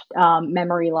and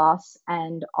memory loss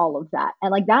and all of that.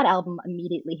 And that album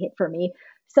immediately hit for me,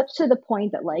 such to the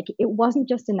point that it wasn't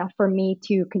just enough for me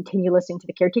to continue listening to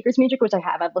the Caretaker's music, which I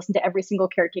have. I've listened to every single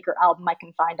Caretaker album I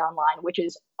can find online, which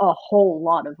is a whole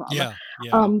lot of them. Yeah.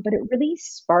 But it really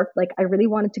sparked, I really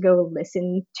wanted to go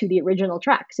listen to the original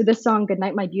track. So this song, Good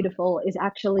Night, My Beautiful, is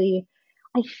actually,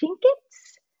 I think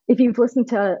it's, if you've listened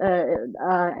to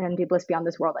An Empty Bliss Beyond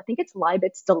This World, I think it's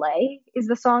Libet's Delay is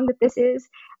the song that this is.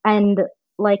 And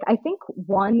I think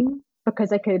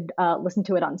because I could listen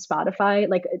to it on Spotify,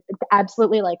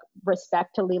 absolutely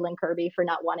respect to Leland Kirby for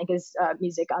not wanting his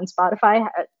music on Spotify.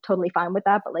 Totally fine with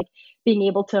that. But being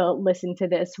able to listen to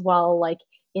this while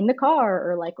in the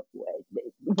car or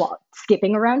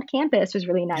skipping around campus was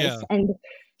really nice. Yeah. And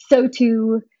so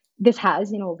this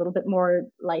has, a little bit more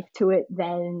life to it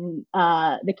than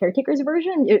the Caretaker's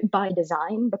version by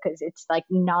design, because it's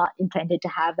not intended to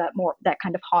have that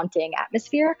kind of haunting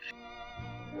atmosphere.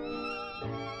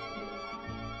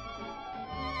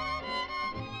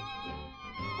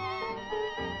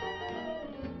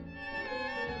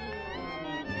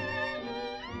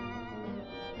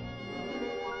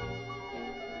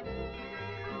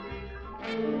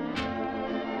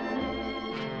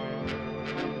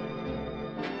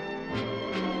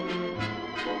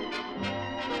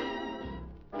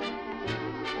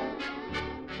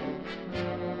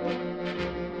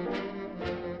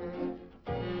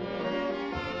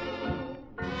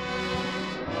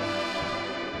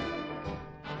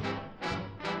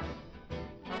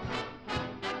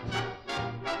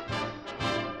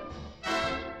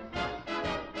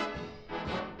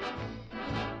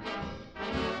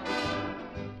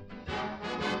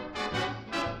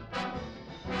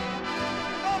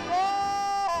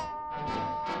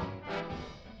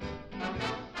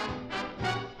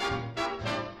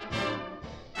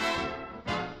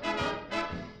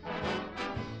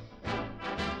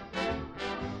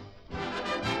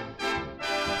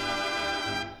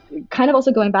 kind of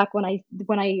also going back when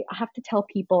I have to tell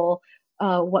people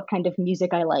what kind of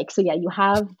music I like. So yeah, you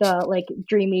have the like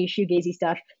dreamy shoegazy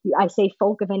stuff. I say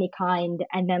folk of any kind,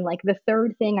 and then like the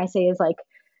third thing I say is like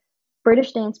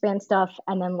British dance band stuff,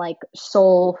 and then like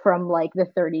soul from like the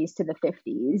 30s to the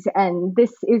 50s. And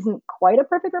this isn't quite a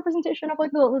perfect representation of like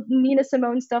the Nina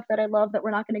Simone stuff that I love that we're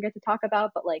not going to get to talk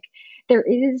about, but like there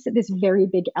is this very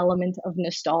big element of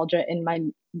nostalgia in my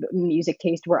music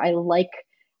taste where I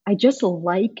just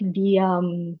like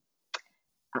the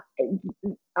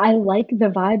I like the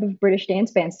vibe of British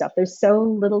dance band stuff. There's so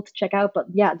little to check out, but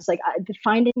yeah, it's like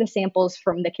finding the samples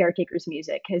from the Caretakers'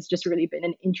 music has just really been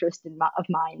an interest of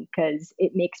mine because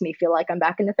it makes me feel like I'm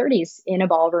back in the 30s in a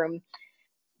ballroom.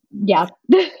 Yeah.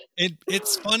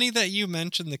 It's funny that you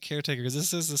mentioned the Caretakers.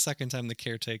 This is the second time the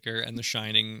Caretaker and The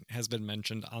Shining has been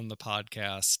mentioned on the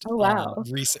podcast. Oh wow.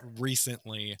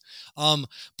 Recently.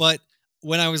 But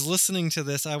when I was listening to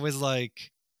this, I was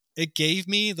like, it gave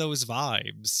me those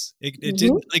vibes. It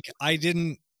didn't like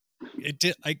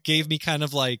it gave me kind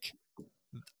of like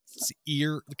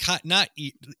not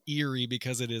eerie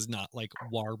because it is not like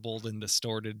warbled and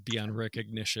distorted beyond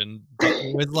recognition, but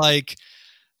it was like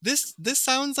this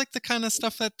sounds like the kind of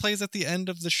stuff that plays at the end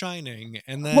of The Shining,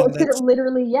 and then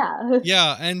literally,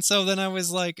 yeah. And so then I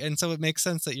was like, and so it makes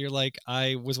sense that you're like,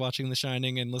 I was watching The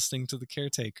Shining and listening to the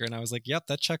Caretaker, and I was like, yep,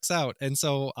 that checks out. And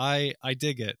so I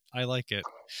dig it. I like it.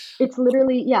 It's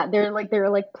literally, yeah, there are like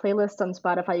playlists on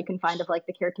Spotify you can find of like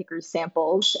the Caretakers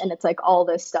samples, and it's like all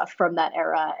this stuff from that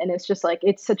era, and it's just like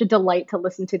it's such a delight to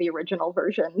listen to the original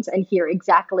versions and hear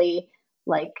exactly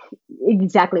what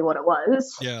it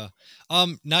was. Yeah.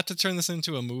 Not to turn this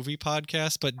into a movie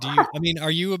podcast, but do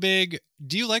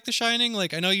you like The Shining?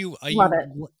 Like, I know you love it.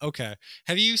 Okay.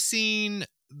 Have you seen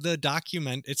the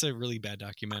it's a really bad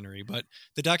documentary, but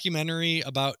the documentary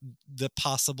about the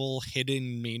possible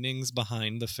hidden meanings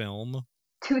behind the film?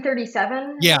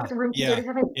 237? Yeah. Room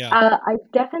 237? Yeah.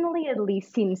 I've definitely at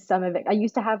least seen some of it. I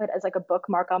used to have it as like a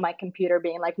bookmark on my computer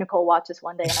being like, Nicole, watch this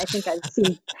one day. And I think I've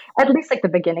seen at least like the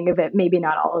beginning of it, maybe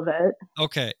not all of it.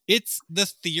 Okay. The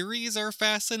theories are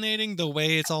fascinating. The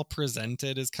way it's all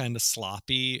presented is kind of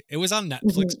sloppy. It was on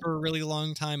Netflix for a really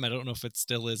long time. I don't know if it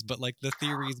still is, but like the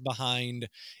theories behind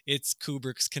it's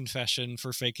Kubrick's confession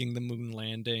for faking the moon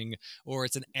landing, or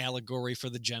it's an allegory for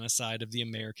the genocide of the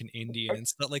American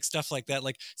Indians, but like stuff like that.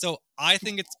 So I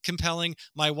think it's compelling.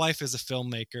 My wife is a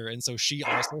filmmaker, and so she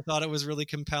also thought it was really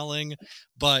compelling,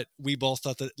 but we both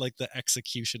thought that like the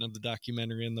execution of the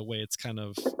documentary and the way it's kind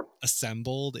of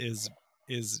assembled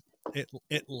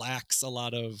it lacks a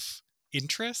lot of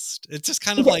interest. It's just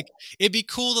kind of like, it'd be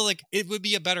cool to like, it would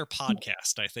be a better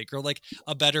podcast, I think, or like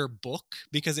a better book,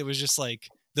 because it was just like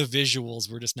the visuals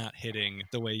were just not hitting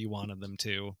the way you wanted them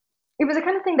to. It was the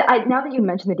kind of thing that now that you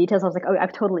mentioned the details, I was like, oh,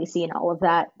 I've totally seen all of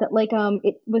that. That like,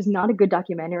 it was not a good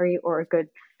documentary or a good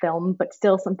film, but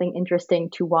still something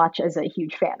interesting to watch as a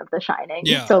huge fan of The Shining.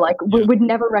 Yeah. So like, would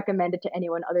never recommend it to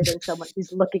anyone other than someone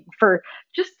who's looking for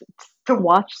just to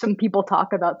watch some people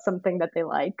talk about something that they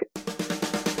like.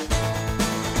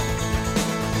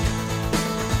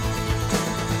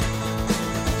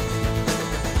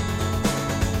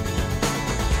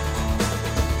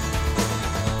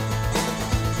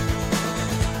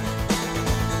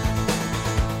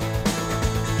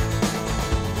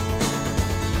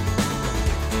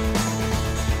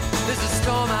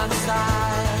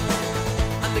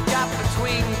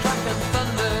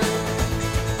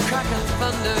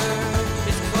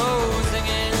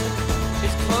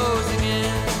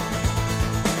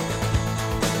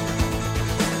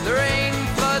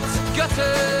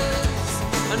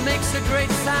 And makes a great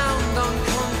sound on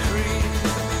concrete.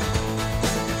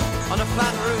 On a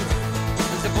flat roof,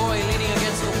 there's a boy leaning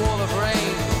against a wall of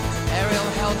rain, Ariel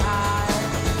held high,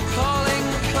 calling,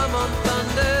 come on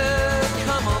thunder,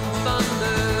 come on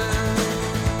thunder.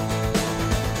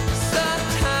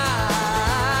 Sometimes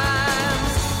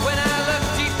when I look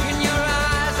deep in your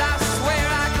eyes, I swear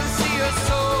I can see your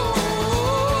soul.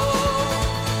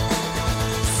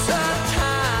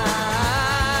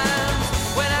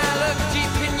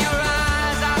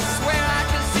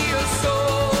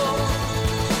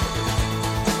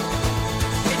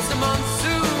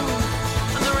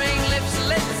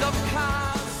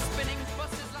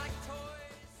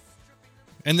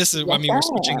 And this is, I mean, we're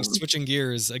switching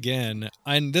gears again.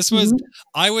 And this was,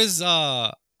 I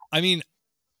mean,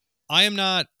 I am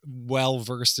not well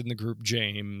versed in the group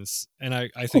James, and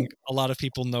I think a lot of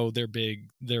people know their big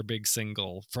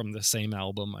single from the same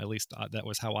album. At least that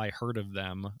was how I heard of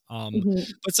them.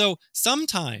 But so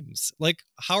sometimes, like,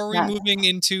 how are we moving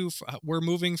into? We're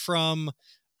moving from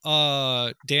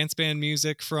dance band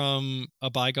music from a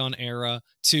bygone era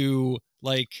to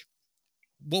like,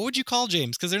 what would you call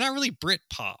James? Because they're not really Brit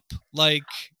pop. Like,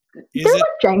 is They're it like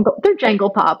jangle. They're jangle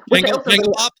pop, which I also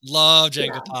jangle really pop? Love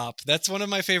jangle Yeah. pop. That's one of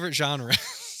my favorite genres.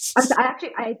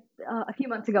 I a few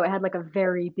months ago I had like a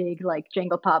very big like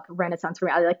jangle pop renaissance for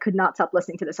me. I like could not stop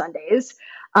listening to the Sundays.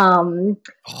 Oh,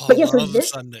 But yeah, so love the this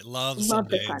Sunday. Love the love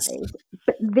the Sundays. Sundays.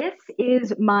 But this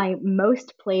is my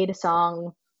most played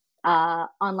song on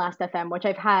Last FM, which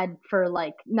I've had for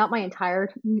like not my entire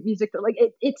music, but like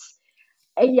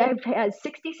I've had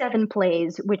 67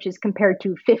 plays, which is compared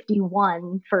to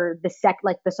 51 for the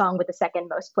song with the second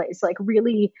most plays. Like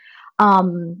really, I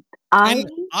And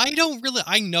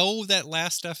I know that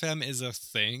Last FM is a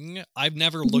thing. I've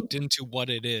never looked into what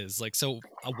it is. Like, so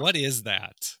what is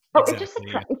that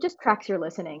exactly? it just tracks your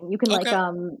listening. You can like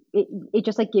Okay. it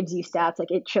just like gives you stats. Like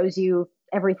it shows you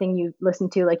everything you listen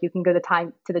to. Like you can go to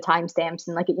the timestamps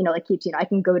and like it like keeps I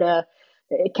can go to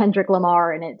Kendrick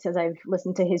Lamar and it says I've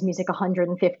listened to his music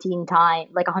 115 times,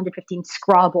 like 115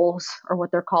 scrobbles or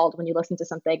what they're called when you listen to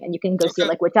something, and you can go see Okay.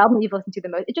 like which album you've listened to the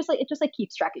most. It just like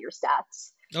keeps track of your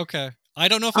stats. Okay. I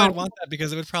don't know if I'd Um, want that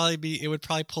because it would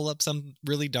probably pull up some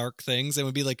really dark things and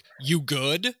would be like, "You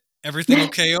good? Everything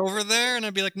okay over there?" And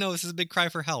I'd be like, "No, this is a big cry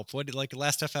for help. What, like,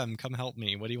 Last FM, come help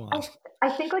me. What do you want?" I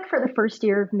think like for the first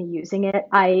year of me using it,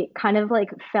 I kind of like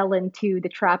fell into the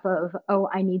trap of, oh,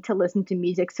 I need to listen to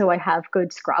music so I have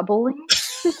good scrobbling.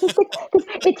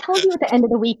 It tells you at the end of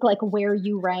the week like where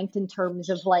you ranked in terms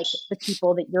of like the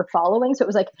people that you're following. So it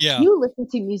was like Yeah. you listen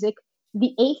to music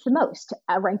the 8th most,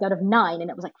 ranked out of 9, and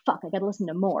it was like fuck, I gotta listen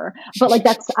to more. But like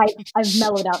I've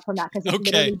mellowed out from that because it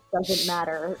Okay. literally doesn't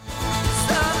matter.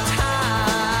 Sometimes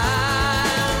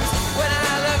when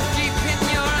I look deep in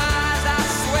your eyes, I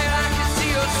swear I can see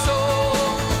your soul.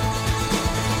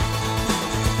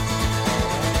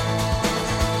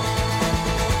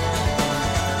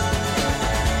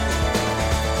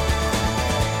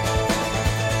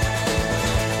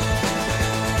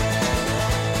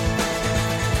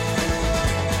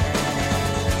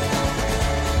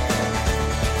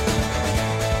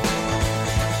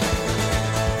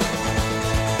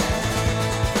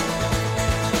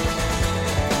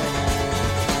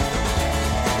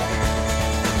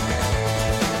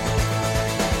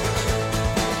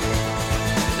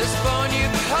 There's 4 new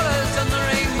colors on the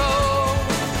rainbow.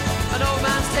 An old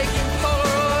man's taking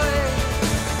Polaroid,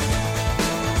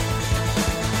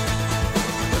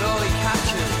 but all he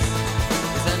captures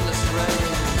is endless rain,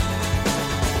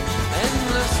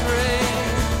 endless rain,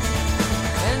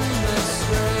 endless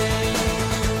rain.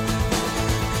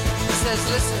 He says,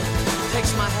 listen,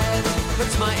 takes my head,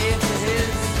 puts my ear to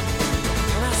his,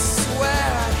 and I swear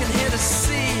I can hear the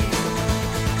sea.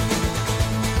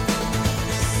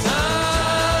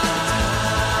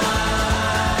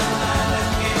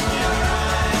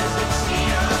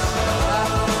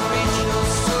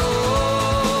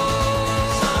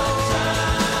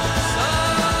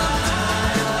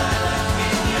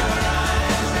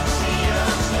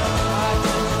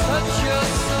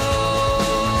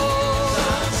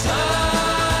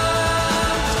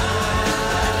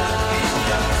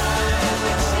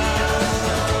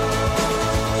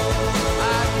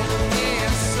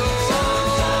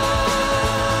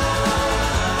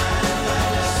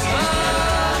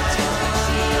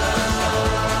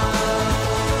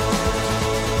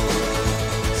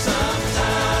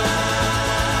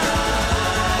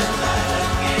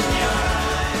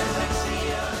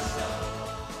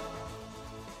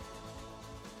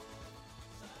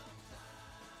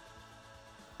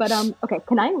 But okay,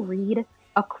 can I read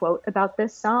a quote about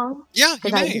this song? Yeah, you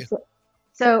 'Cause I may. just-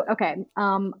 So okay,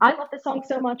 I love this song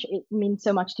so much; it means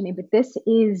so much to me. But this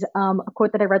is a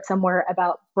quote that I read somewhere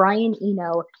about Brian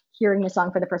Eno hearing the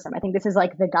song for the first time. I think this is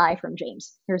like the guy from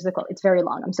James. Here's the quote. It's very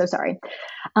long. I'm so sorry.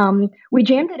 We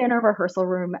jammed it in our rehearsal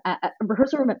room at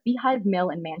Beehive Mill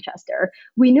in Manchester.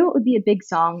 We knew it would be a big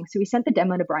song, so we sent the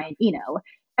demo to Brian Eno.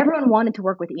 Everyone wanted to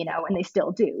work with Eno, and they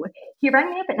still do. He rang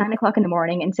me up at 9 o'clock in the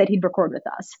morning and said he'd record with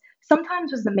us.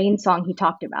 Sometimes was the main song he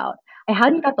talked about. I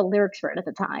hadn't got the lyrics for it at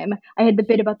the time. I had the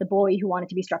bit about the boy who wanted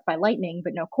to be struck by lightning,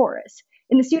 but no chorus.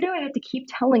 In the studio, I had to keep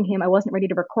telling him I wasn't ready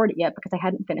to record it yet because I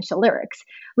hadn't finished the lyrics.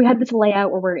 We had this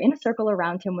layout where we're in a circle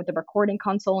around him with the recording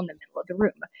console in the middle of the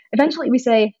room. Eventually, we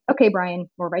say, okay, Brian,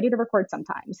 we're ready to record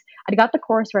sometimes. I'd got the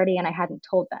chorus ready and I hadn't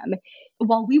told them.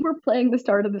 While we were playing the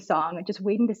start of the song, just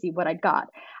waiting to see what I'd got,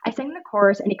 I sang the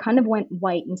chorus and he kind of went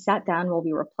white and sat down while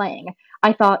we were playing.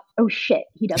 I thought, oh shit,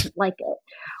 he doesn't like it.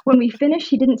 When we finished,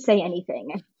 he didn't say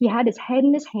anything. He had his head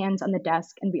in his hands on the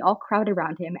desk and we all crowded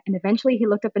around him, and eventually he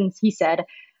looked up and he said,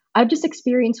 I've just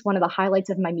experienced one of the highlights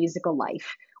of my musical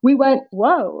life. We went,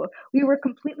 whoa, we were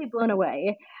completely blown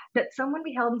away that someone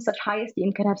we held in such high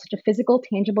esteem could have such a physical,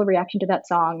 tangible reaction to that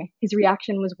song. His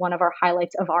reaction was one of our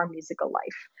highlights of our musical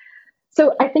life.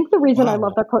 So I think the reason I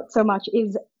love Wow. that quote so much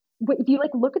is if you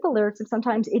like look at the lyrics, and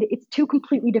sometimes it's two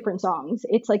completely different songs.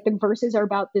 It's like the verses are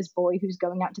about this boy who's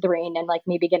going out to the rain and like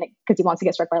maybe getting because he wants to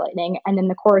get struck by lightning, and then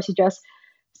the chorus is just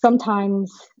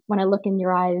sometimes when I look in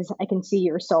your eyes, I can see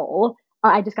your soul.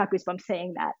 I just got goosebumps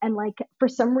saying that, and like for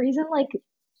some reason, like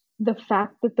the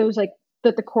fact that those like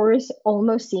that the chorus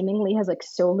almost seemingly has like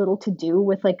so little to do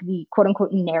with like the quote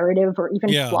unquote narrative or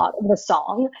even Yeah. plot of the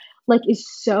song like is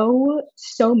so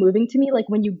moving to me like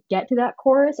when you get to that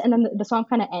chorus and then the song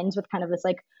kind of ends with kind of this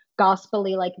like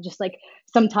gospely like just like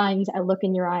sometimes I look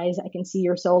in your eyes I can see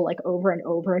your soul like over and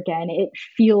over again it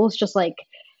feels just like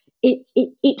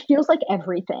it feels like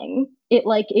everything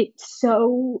it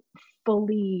so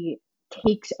fully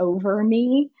takes over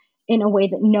me in a way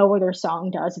that no other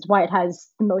song does. It's why it has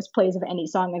the most plays of any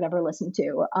song I've ever listened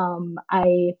to.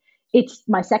 I it's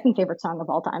my second favorite song of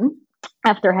all time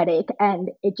after Headache, and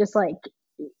it just like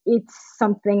it's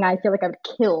something I feel like I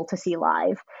would kill to see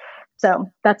live. So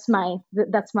that's my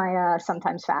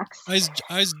sometimes facts.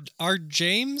 Are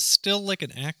James still like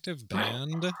an active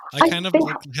band? I I kind of think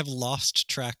like have lost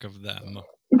track of them.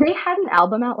 they had an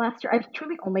album out last year. I've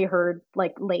truly only heard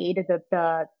like Laid,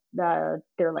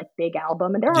 their like big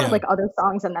album, and there are Yeah. like other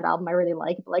songs on that album I really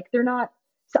like, but like they're not.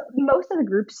 So most of the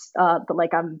groups that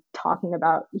like I'm talking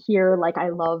about here, like I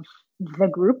love the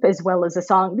group as well as the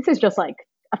song. This is just like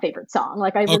a favorite song.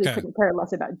 Like I really Okay. couldn't care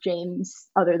less about James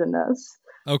other than this.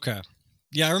 Okay.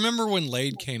 Yeah, I remember when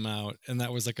Laid came out, and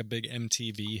that was like a big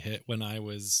MTV hit when I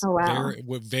was Oh wow.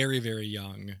 very, very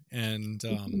young. And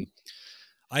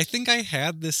I think I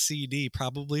had this CD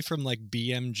probably from like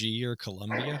BMG or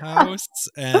Columbia House,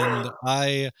 and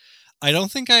I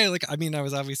don't think I like. I mean, I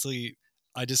was obviously.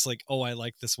 I just like, oh, I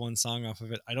like this one song off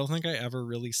of it. I don't think I ever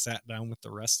really sat down with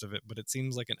the rest of it, but it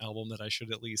seems like an album that I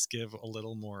should at least give a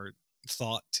little more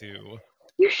thought to.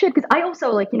 You should, because I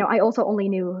also like, I also only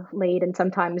knew Laid and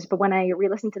sometimes, but when I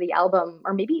re-listened to the album,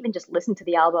 or maybe even just listened to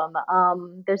the album,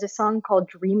 there's a song called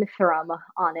Dream Thrum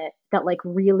on it that like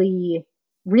really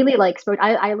like spoke.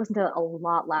 I listened to it a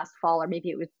lot last fall, or maybe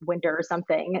it was winter or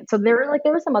something. So there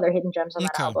were some other hidden gems on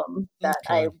that Okay. album that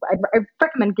Okay. I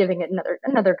recommend giving it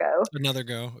another go. Another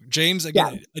go. James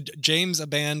again. James, a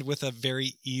band with a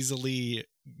very easily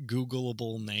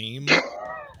Googleable name.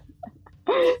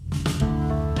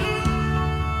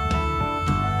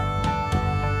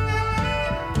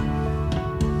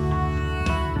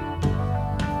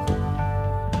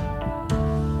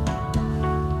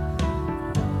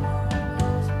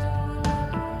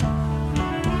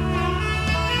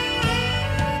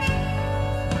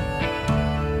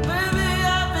 Maybe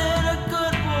I've been a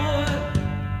good boy,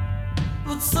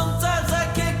 but sometimes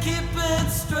I can't keep it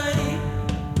straight.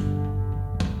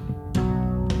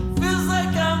 Feels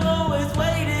like I'm always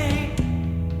waiting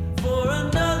for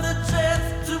another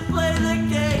chance to play the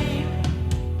game.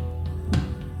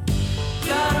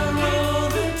 Gotta roll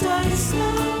the dice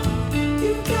now.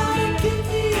 You gotta give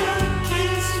me a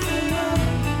kiss tonight.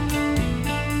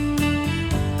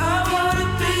 I wanna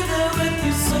be there with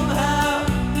you somehow.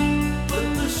 But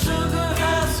the sugar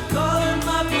has colored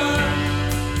my blood.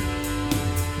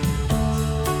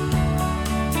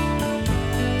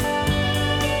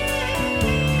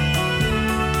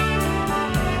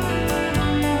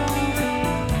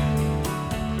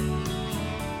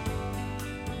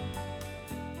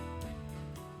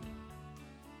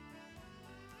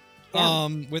 Yeah.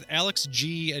 With Alex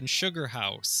G and Sugar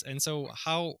House. And so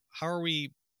how are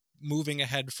we moving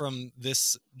ahead from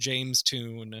this James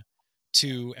tune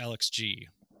to Alex G?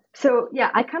 So yeah,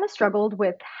 I kind of struggled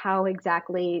with how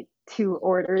exactly to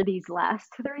order these last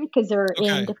three because they're in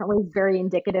Okay. different ways very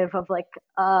indicative of like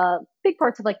big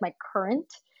parts of like my current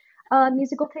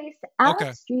musical taste.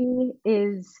 Alex G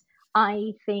is,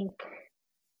 I think,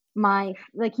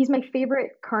 he's my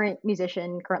favorite current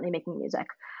musician currently making music.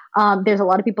 There's a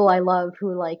lot of people I love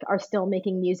who like are still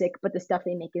making music, but the stuff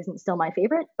they make isn't still my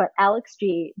favorite. But Alex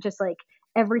G, just like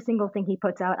every single thing he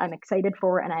puts out, I'm excited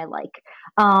for and I like.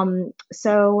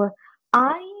 So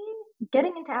I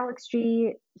getting into Alex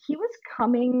G, he was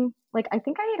coming like I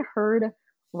think I had heard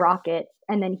Rocket,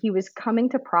 and then he was coming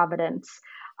to Providence.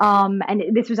 And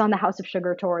this was on the House of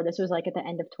Sugar tour. This was like at the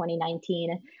end of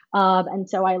 2019. And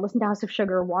so I listened to House of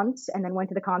Sugar once and then went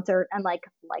to the concert and like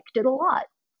liked it a lot.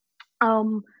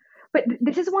 But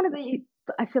this is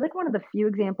I feel like one of the few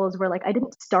examples where like I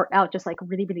didn't start out just like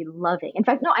really, really loving. In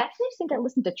fact, no, I actually think I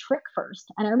listened to Trick first.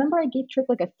 And I remember I gave Trick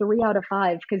like a 3 out of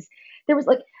 5 because there was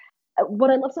like what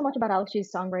I love so much about Alex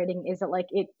G's songwriting is that like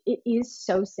it is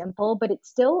so simple, but it's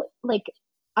still like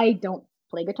I don't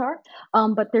play guitar,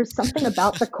 but there's something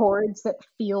about the chords that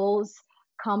feels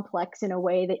complex in a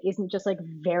way that isn't just like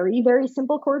very very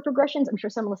simple chord progressions. I'm sure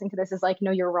someone listening to this is like, no,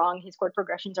 you're wrong. His chord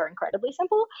progressions are incredibly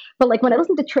simple. But like when I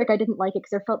listened to Trick, I didn't like it because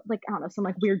there felt like I don't know some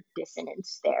like weird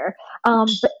dissonance there.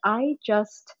 But I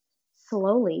just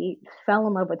slowly fell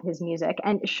in love with his music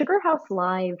and Sugar House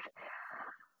Live.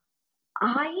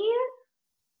 I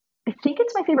I think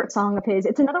it's my favorite song of his.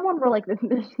 It's another one where like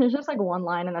there's just like one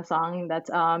line in the song that's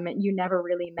you never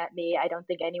really met me. I don't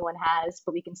think anyone has,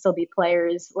 but we can still be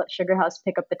players. Let Sugar House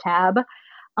pick up the tab.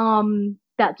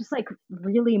 That just like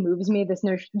really moves me. This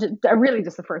notion, really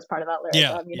just the first part of that lyric.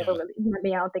 Yeah, You never yeah. really met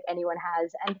me. I don't think anyone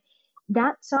has. And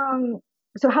that song.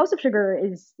 So House of Sugar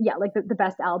is yeah like the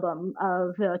best album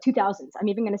of the 2000s. I'm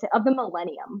even going to say of the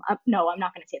millennium. No, I'm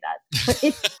not going to say that. But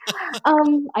it's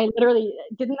I literally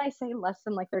didn't I say less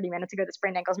than like 30 minutes ago that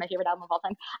Sprained Ankle is my favorite album of all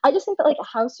time. I just think that like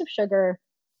House of Sugar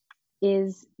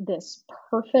is this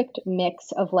perfect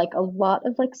mix of like a lot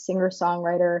of like singer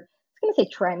songwriter. I was gonna say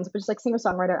trends, but just like singer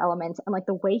songwriter elements and like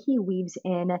the way he weaves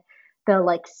in the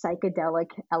like psychedelic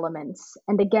elements.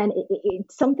 And again,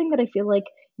 it's something that I feel like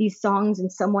these songs in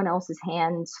someone else's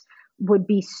hands would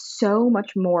be so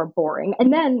much more boring.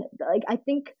 And then like I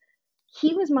think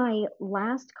he was my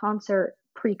last concert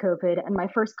pre-COVID and my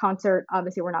first concert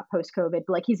obviously we're not post-COVID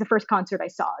but like he's the first concert I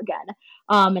saw again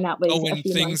and that Oh, was a when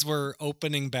few months things were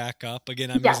opening back up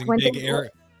again, I'm yeah using when things were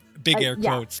big air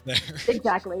yeah quotes there.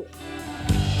 exactly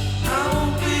I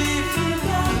won't be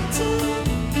forgotten.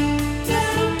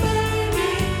 Little baby,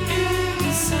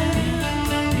 innocent.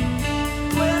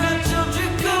 When our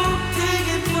children go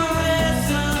digging for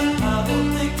answers, I hope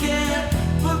they can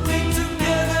put me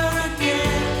together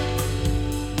again.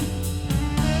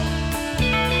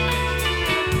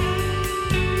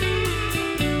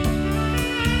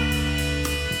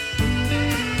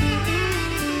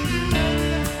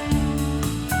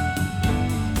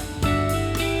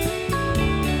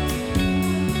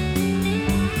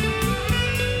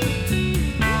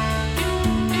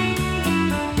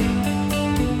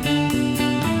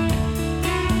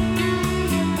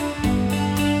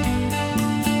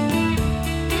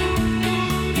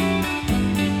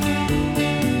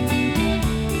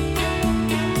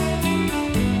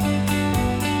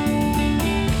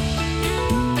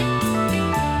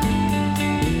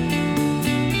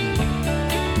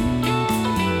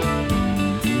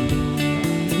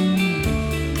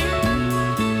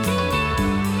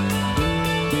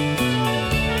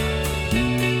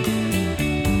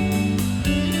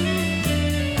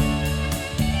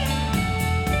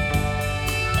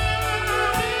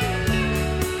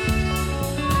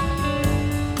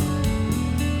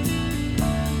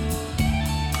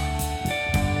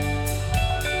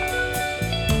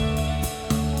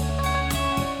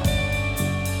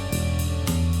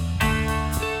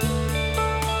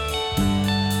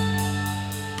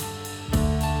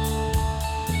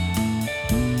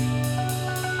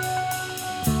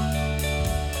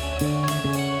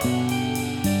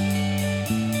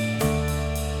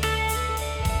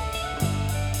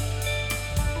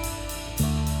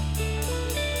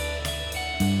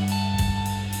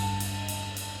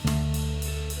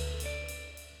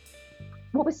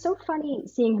 what was so funny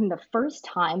seeing him the first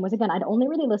time was again I'd only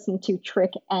really listened to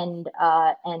Trick and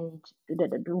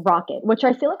the Rocket, which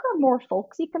I feel like are more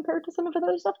folksy compared to some of the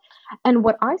other stuff. And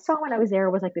what I saw when I was there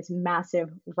was like this massive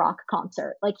rock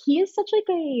concert. Like he is such like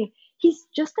a he's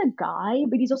just a guy,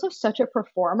 but he's also such a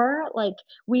performer. Like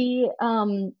we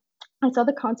I saw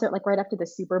the concert like right after the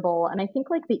Super Bowl, and I think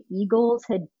like the Eagles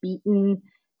had beaten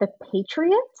the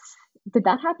Patriots. Did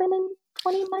that happen in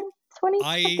 2020?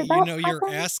 Did that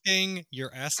happen?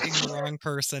 You're asking the wrong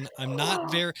person. I'm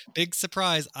not very big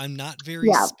surprise. Yeah, I'm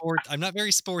not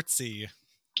very sportsy.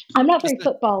 I'm not Just very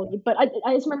football-y, but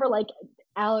I just remember like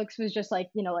Alex was just like,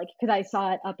 you know, like because I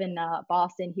saw it up in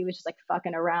Boston, he was just like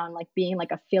fucking around, like being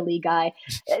like a Philly guy.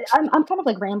 I'm kind of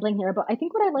like rambling here, but I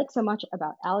think what I like so much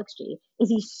about Alex G is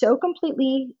he's so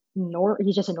completely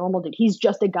he's just a normal dude. He's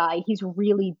just a guy. He's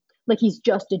really like he's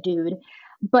just a dude.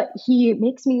 But he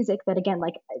makes music that again,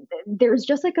 like there's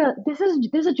just like there's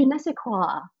a je ne sais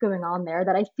quoi going on there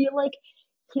that I feel like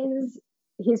his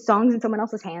his songs in someone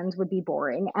else's hands would be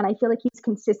boring. And I feel like he's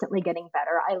consistently getting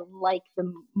better. I like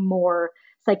the more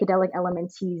psychedelic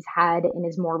elements he's had in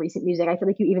his more recent music. I feel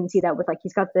like you even see that with like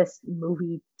he's got this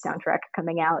movie soundtrack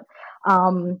coming out.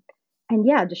 Um, and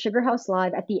yeah, the Sugar House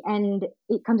Live at the end,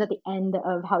 it comes at the end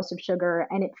of House of Sugar,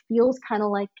 and it feels kind of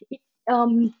like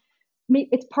um,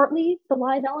 it's partly the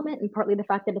live element and partly the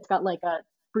fact that it's got like a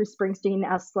Bruce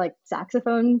Springsteen-esque like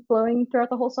saxophone blowing throughout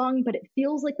the whole song, but it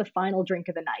feels like the final drink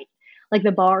of the night. Like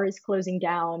the bar is closing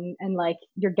down and like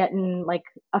you're getting like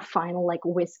a final like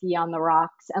whiskey on the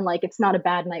rocks, and like it's not a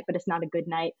bad night, but it's not a good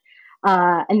night.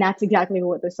 And that's exactly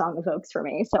what the song evokes for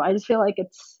me. So I just feel like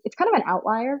it's kind of an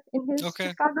outlier in his Okay.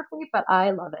 discography, but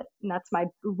I love it. And that's my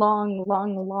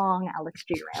long Alex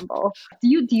G ramble.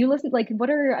 Do you listen, like, what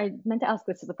are, I meant to ask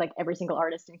this with like every single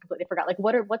artist and completely forgot, like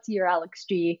what's your Alex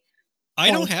G?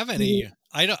 I don't have any.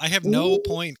 I have no Ooh.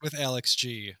 point with Alex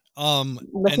G. Listen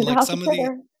And to like House some of of the,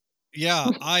 Sugar.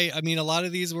 yeah, I mean, a lot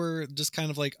of these were just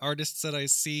kind of like artists that I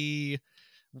see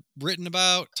written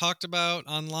about, talked about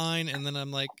online, and then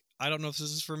I'm like, I don't know if this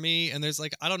is for me. And there's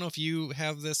like, I don't know if you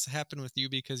have this happen with you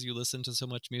because you listen to so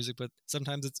much music, but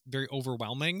sometimes it's very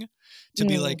overwhelming to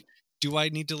be Mm, like, do I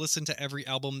need to listen to every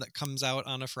album that comes out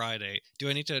on a Friday? Do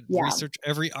I need to yeah. research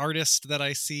every artist that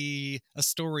I see a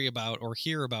story about or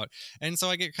hear about? And so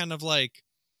I get kind of like,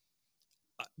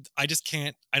 I just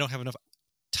can't, I don't have enough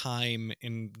time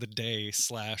in the day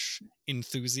 /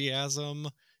 enthusiasm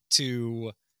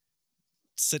to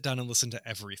sit down and listen to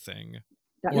everything,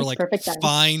 That or makes like perfect sense.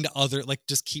 find other, like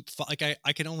just keep like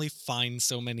I can only find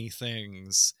so many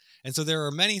things, and so there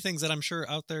are many things that I'm sure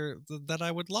out there that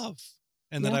I would love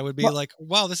and that Yeah. I would be Well, like,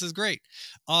 wow, this is great.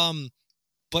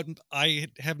 But I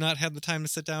have not had the time to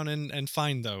sit down and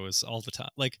find those all the time.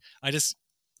 Like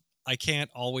I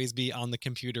can't always be on the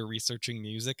computer researching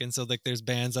music, and so like there's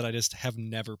bands that I just have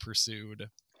never pursued, or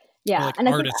yeah. like And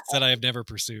I think artists that I have never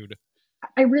pursued.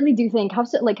 I really do think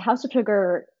House of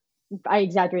Sugar, I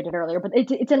exaggerated earlier, but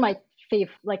it's in my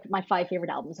my 5 favorite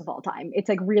albums of all time. It's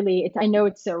like really, it's, I know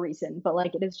it's so recent, but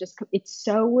like it is just, it's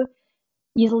so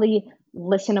easily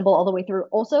listenable all the way through.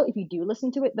 Also, if you do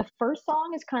listen to it, the first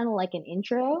song is kind of like an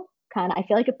intro. Kind of, I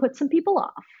feel like it puts some people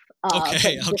off. But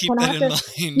Okay, you I'll just keep kind of that have in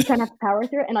to, you mind. kind of have to power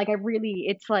through it. And like I really,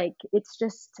 it's like it's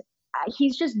just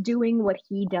he's just doing what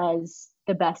he does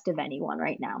the best of anyone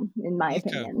right now, in my Okay.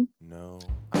 opinion. No,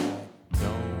 I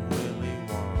don't really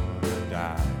wanna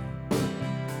die.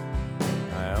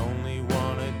 I only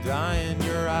wanna die in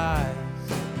your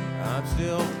eyes. I'm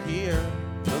still here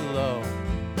below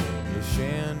the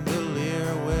chandelier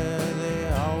where they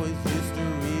always used to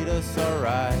read us our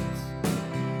rights.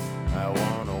 I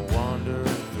wanna wander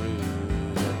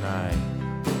through the night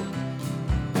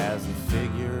as a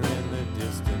figure in the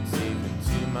distance, even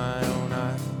to my own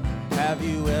eye. Have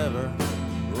you ever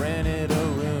rented a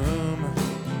room?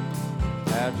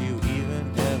 Have you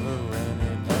even ever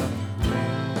rented a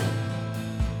room?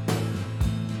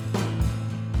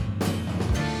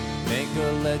 Think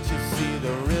I'll let you see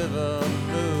the river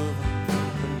move,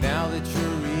 but now that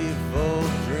your evil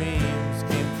dreams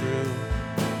came true,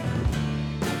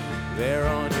 there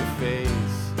on your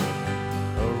face,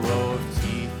 a row of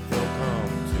teeth they'll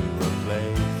come to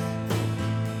replace.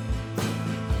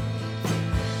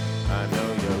 I know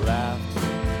you laughed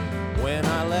when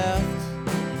I left,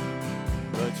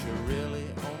 but you really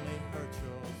only hurt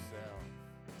yourself.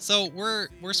 So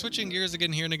we're switching gears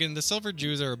again here and again. The Silver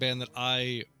Jews are a band that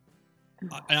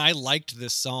and I liked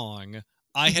this song.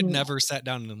 I had Mhm. never sat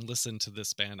down and listened to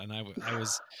this band, and I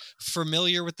was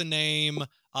familiar with the name.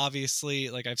 Obviously,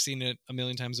 like I've seen it a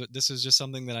million times, but this is just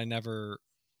something that I never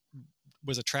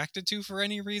was attracted to for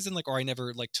any reason, like, or I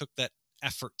never like took that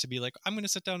effort to be like, I'm going to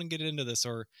sit down and get into this,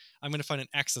 or I'm going to find an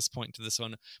access point to this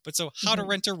one. But so How to Mhm.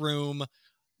 Rent a Room,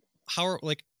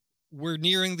 like we're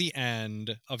nearing the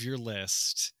end of your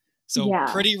list. So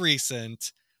Yeah. pretty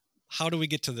recent. How do we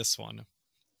get to this one?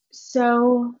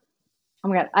 So, oh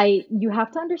my God, you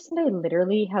have to understand, I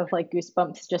literally have like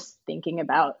goosebumps just thinking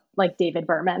about like David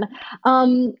Berman.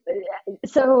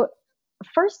 So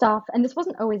first off, and this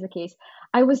wasn't always the case,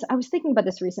 I was thinking about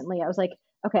this recently. I was like,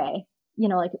 okay,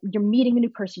 like you're meeting a new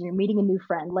person, you're meeting a new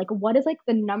friend. Like, what is like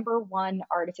the number one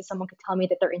artist that someone could tell me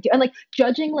that they're into? And like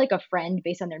judging like a friend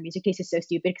based on their music taste is so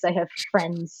stupid because I have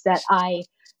friends that I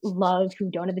love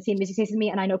who don't have the same music taste as me,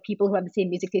 and I know people who have the same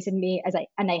music taste as me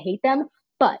and I hate them.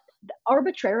 But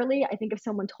arbitrarily, I think if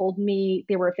someone told me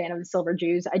they were a fan of the Silver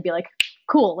Jews, I'd be like,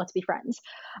 cool, let's be friends.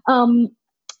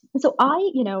 So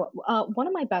one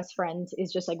of my best friends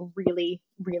is just like really,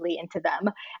 really into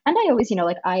them. And I always,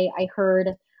 like I heard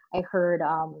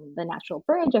The Natural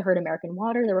Bridge, I heard American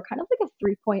Water. They were kind of like a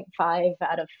 3.5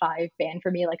 out of 5 band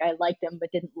for me. Like I liked them, but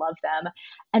didn't love them.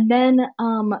 And then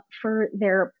for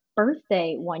their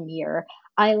birthday one year,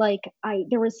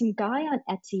 there was some guy on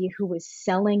Etsy who was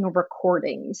selling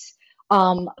recordings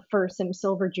for some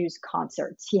Silver Jews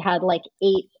concerts. He had like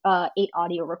eight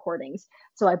audio recordings.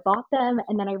 So I bought them,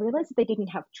 and then I realized that they didn't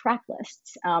have track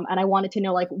lists. And I wanted to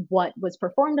know like what was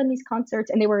performed on these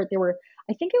concerts. And they were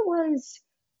I think it was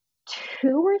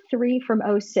two or three from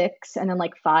 '06 and then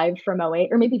like five from '08,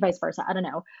 or maybe vice versa. I don't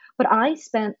know. But I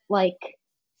spent like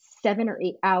 7 or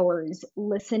 8 hours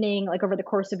listening, like over the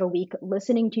course of a week,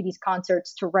 listening to these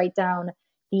concerts to write down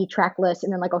the track list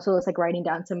and then like also just like writing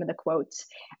down some of the quotes.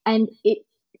 And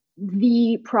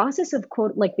the process of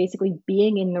quote, like basically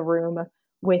being in the room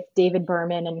with David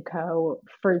Berman and co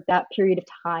for that period of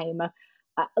time,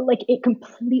 like it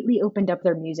completely opened up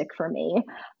their music for me.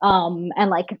 And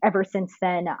like ever since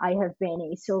then, I have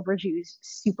been a Silver Jews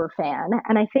super fan.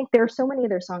 And I think there are so many of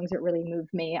their songs that really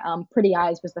moved me. Pretty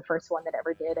Eyes was the first one that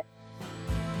ever did.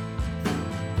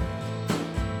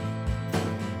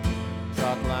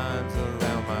 Chalk lines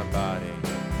around my body,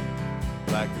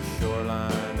 like the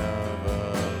shoreline of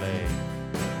a lake.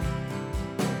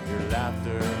 Your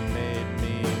laughter made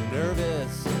me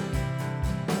nervous.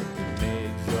 It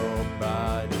made your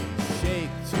body shake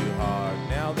too hard.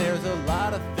 Now there's a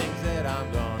lot of things that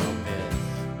I'm gonna miss,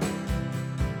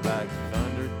 like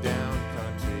thunder down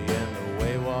country and the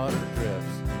way water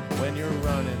drifts when you're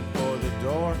running for the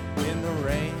door in the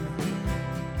rain.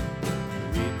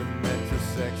 Read the metro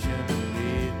section,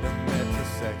 read the metro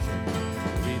section,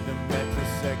 read the metro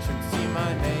section, see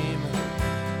my name.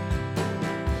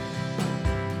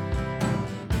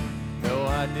 No,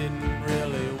 I didn't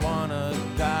really wanna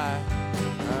die,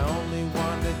 I only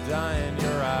wanted to die in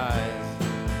your eyes.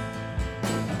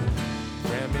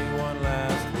 Grant me one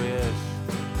last wish,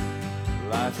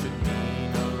 life should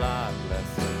mean a lot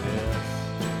less than this.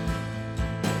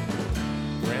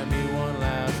 Grant me one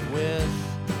last wish,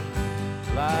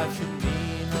 life should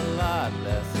mean a lot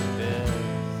less than this.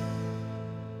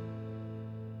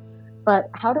 But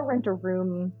How to Rent a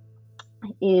Room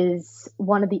is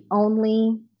one of the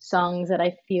only songs that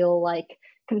I feel like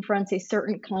confronts a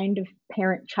certain kind of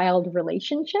parent-child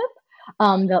relationship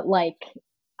that like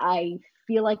I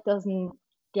feel like doesn't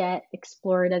get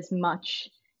explored as much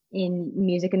in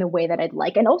music in the way that I'd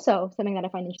like. And also something that I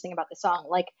find interesting about the song,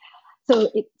 like so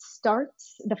it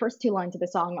starts, the first two lines of the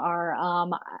song are,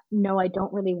 no, I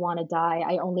don't really want to die.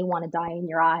 I only want to die in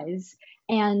your eyes.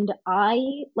 And I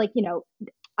like, you know,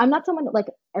 I'm not someone that like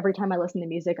every time I listen to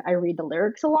music, I read the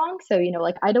lyrics along. So, you know,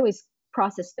 like I'd always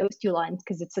process those two lines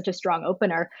because it's such a strong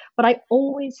opener. But I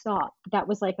always thought that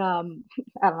was like, I don't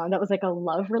know, that was like a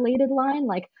love related line.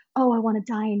 Like, oh, I want to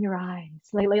die in your eyes.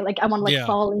 Like I want to like Yeah.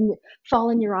 fall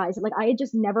in your eyes. Like I had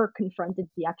just never confronted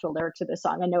the actual lyrics of this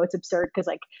song. I know it's absurd because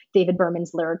like David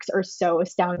Berman's lyrics are so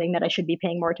astounding that I should be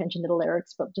paying more attention to the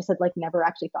lyrics, but just had like never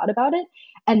actually thought about it.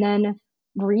 And then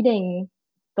reading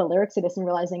the lyrics of this and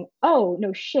realizing, oh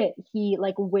no shit, he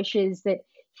like wishes that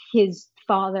his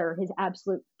father, his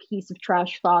absolute piece of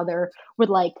trash father, would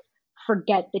like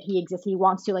forget that he exists. He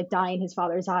wants to like die in his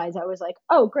father's eyes. I was like,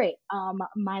 oh great,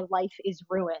 my life is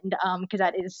ruined, because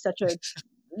that is such a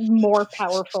more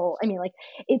powerful. I mean, like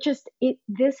it just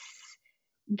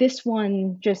this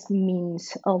one just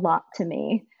means a lot to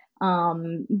me.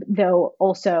 Though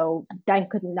also I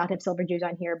could not have Silver Jews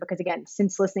on here because again,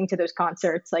 since listening to those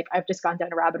concerts, like I've just gone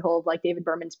down a rabbit hole of like David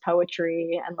Berman's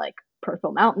poetry and like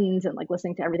Purple Mountains and like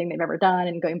listening to everything they've ever done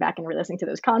and going back and re-listening to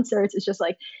those concerts. It's just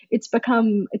like it's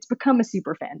become a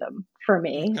super fandom for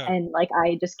me. Okay. And like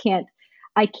I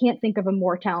can't think of a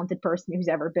more talented person who's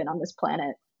ever been on this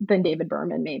planet than David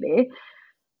Berman, maybe.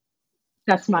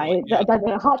 That's my Yeah. that's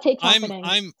a hot take I'm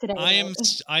happening today. I'm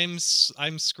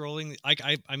scrolling.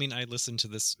 I mean, I listened to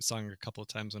this song a couple of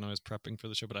times when I was prepping for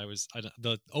the show, but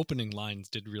the opening lines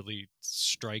did really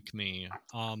strike me.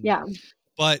 Yeah.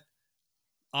 But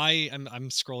I'm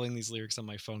scrolling these lyrics on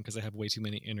my phone because I have way too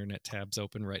many internet tabs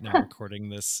open right now recording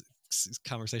this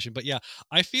conversation. But yeah,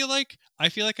 I feel like I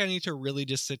need to really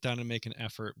just sit down and make an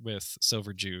effort with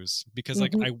Silver Jews because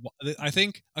like I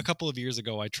think a couple of years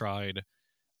ago I tried.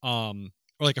 Or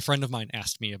like a friend of mine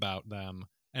asked me about them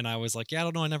and I was like, yeah, I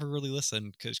don't know. I never really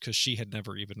listened because she had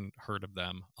never even heard of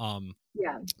them.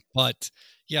 Yeah. But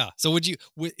yeah. So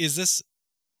is this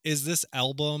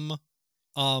album,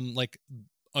 like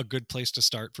a good place to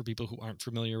start for people who aren't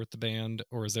familiar with the band?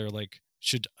 Or is there like,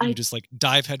 should you just like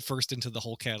dive headfirst into the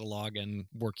whole catalog and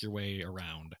work your way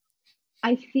around?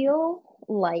 I feel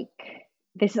like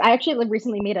I actually like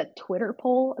recently made a Twitter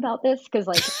poll about this because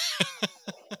like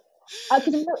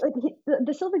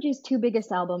the Silver Jews' two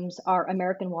biggest albums are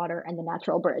American Water and The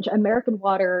Natural Bridge. American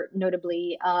Water,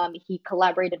 notably, he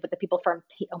collaborated with the people from,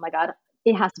 oh my God,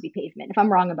 it has to be Pavement. If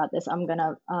I'm wrong about this, I'm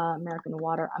gonna, American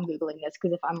Water, I'm Googling this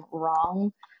because if I'm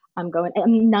wrong, I'm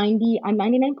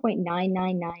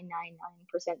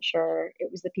 99.99999% sure it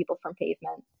was the people from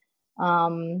Pavement.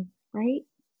 Right?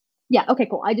 Yeah, okay,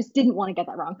 cool. I just didn't want to get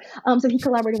that wrong. So he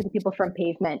collaborated with the people from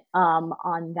Pavement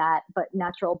on that, but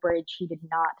Natural Bridge, he did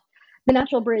not. The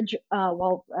Natural Bridge,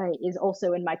 is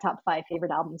also in my top 5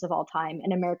 favorite albums of all time,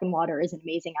 and American Water is an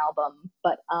amazing album.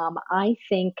 But I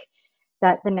think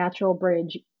that The Natural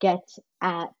Bridge gets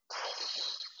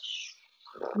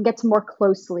more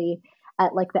closely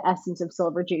at like the essence of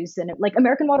Silver Juice, and like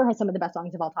American Water has some of the best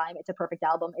songs of all time. It's a perfect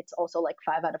album. It's also like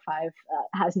 5 out of 5,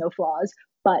 has no flaws.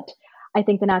 But I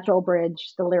think The Natural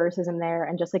Bridge, the lyricism there,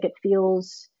 and just like it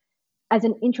feels as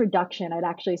an introduction, I'd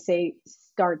actually say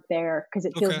start there because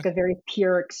it feels Okay. like a very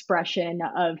pure expression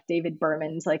of David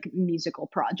Berman's like musical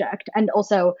project. And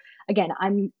also, again,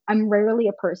 I'm rarely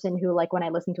a person who like when I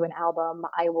listen to an album,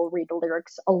 I will read the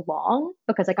lyrics along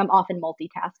because like I'm often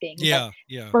multitasking. But Yeah,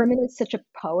 yeah. Berman is such a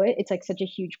poet. It's like such a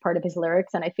huge part of his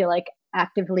lyrics, and I feel like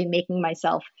actively making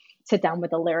myself sit down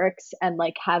with the lyrics and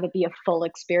like have it be a full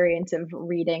experience of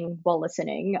reading while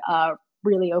listening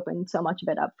really opened so much of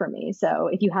it up for me. So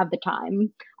if you have the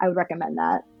time, I would recommend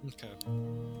that. Okay.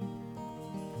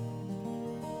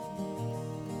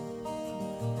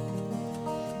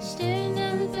 Staring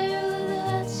down the barrel of the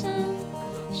hot sun,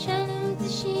 shining with the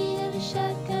sheen of a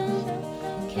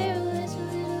shotgun. Carol has a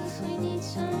little if we need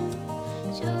some.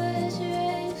 Joe has a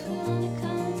right if we wanna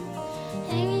come.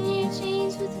 Hanging your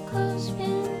jeans with a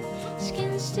clothespin.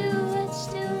 Skin still wet,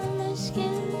 still on my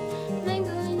skin.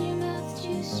 Mango in your mouth,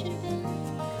 juice dripping.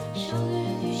 Shoulder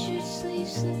of your shirt sleeve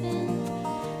slipping.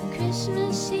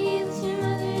 Christmas Eve with your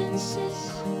mother and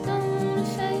sis. Don't wanna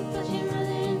fight, but your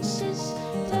mother insists.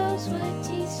 Dog's white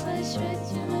teeth slice right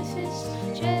through my fist.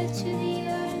 Drive to the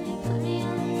yard and they put me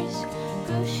on risk.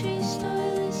 Grocery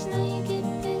store list, now you get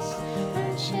pissed.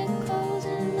 Unchecked calls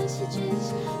and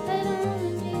messages. I don't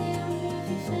wanna be the owner of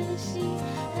your fantasy.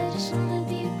 I just wanna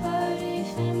be a part of your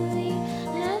family.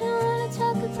 And I don't wanna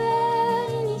talk about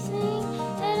anything.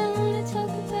 I don't wanna talk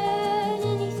about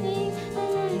anything. I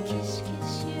wanna kiss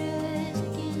your eyes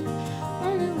again.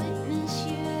 Wanna witness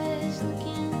your eyes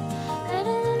looking. I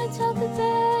don't wanna talk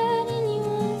about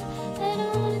anyone. I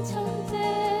don't wanna talk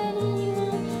about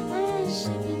anyone. I wanna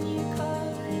sleep in your car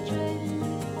while you're driving.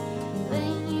 Lay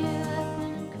in your lap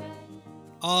when I'm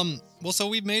crying. Well, so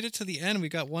we've made it to the end. We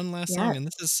got one last Yeah. song, and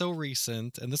this is so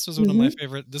recent, and this was one of my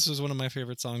favorite. This was one of my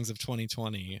favorite songs of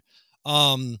 2020.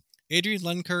 Adrienne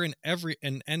Lenker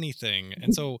and anything,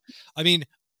 and so I mean,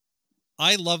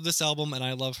 I love this album, and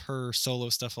I love her solo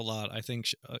stuff a lot. I think,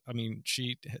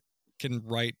 she can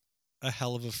write a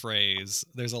hell of a phrase.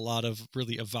 There's a lot of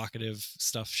really evocative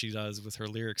stuff she does with her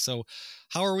lyrics. So,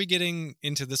 how are we getting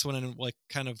into this one, and like,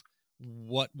 kind of,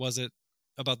 what was it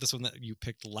about this one that you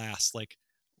picked last? Like,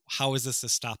 how is this a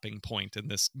stopping point in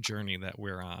this journey that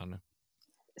we're on?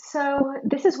 So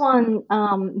this is one.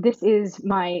 This is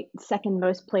my second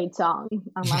most played song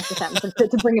on Last Attempt.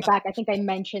 To bring it back, I think I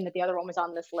mentioned that the other one was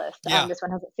on this list. Yeah. This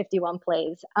one has 51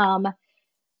 plays.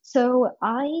 So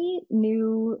I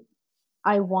knew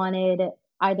I wanted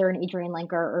either an Adrienne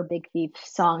Lenker or Big Thief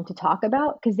song to talk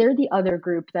about because they're the other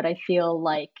group that I feel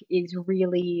like is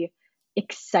really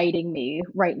exciting me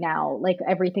right now. Like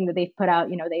everything that they've put out,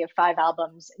 they have 5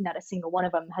 albums, not a single one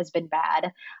of them has been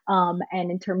bad.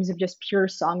 And in terms of just pure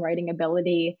songwriting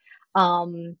ability,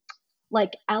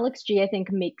 like Alex G, I think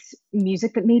makes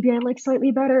music that maybe I like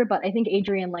slightly better, but I think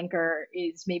Adrienne Lenker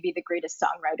is maybe the greatest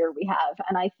songwriter we have.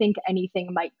 And I think Anything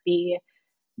might be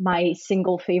my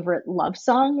single favorite love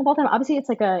song of all time. Obviously,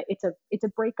 it's a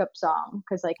breakup song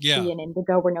because like Yeah. she and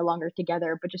Indigo were no longer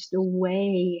together, but just the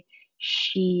way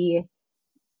she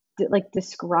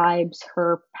describes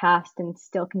her past and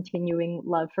still continuing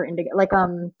love for Indigo.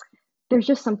 There's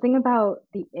just something about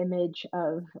the image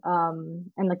of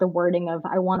and like the wording of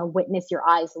I want to witness your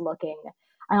eyes looking.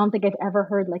 I don't think I've ever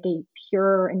heard like a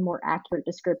pure and more accurate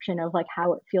description of like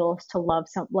how it feels to love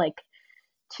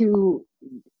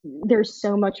there's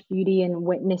so much beauty in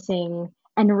witnessing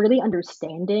and really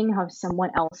understanding how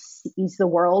someone else sees the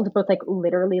world, both like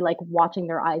literally like watching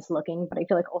their eyes looking, but I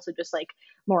feel like also just like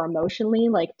more emotionally,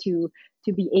 like to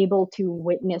be able to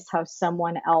witness how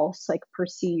someone else like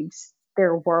perceives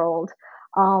their world.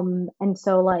 And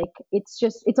so like it's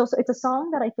a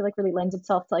song that I feel like really lends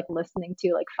itself to like listening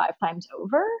to like 5 times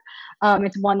over.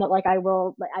 It's one that like I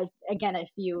will like I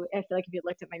feel like if you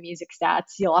looked at my music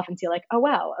stats, you'll often see like, oh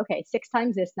wow, okay, 6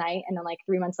 times this night, and then like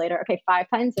 3 months later, okay, 5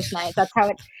 times this night. That's how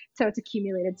it's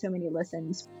accumulated so many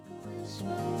listens.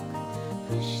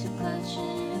 Push the clutch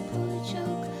and I pull the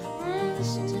choke. Wanna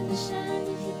listen to the sound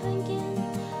of you blinking.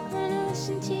 Wanna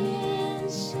listen to your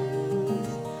hands soothe.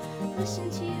 Listen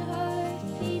to your heart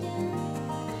beating.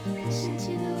 Listen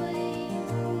to the way you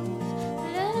move.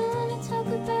 But I don't wanna talk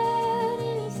about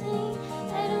anything.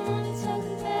 I don't wanna talk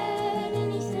about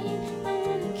anything. I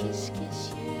wanna kiss your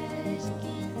eyes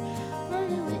again.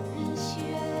 Wanna witness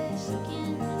your eyes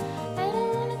again.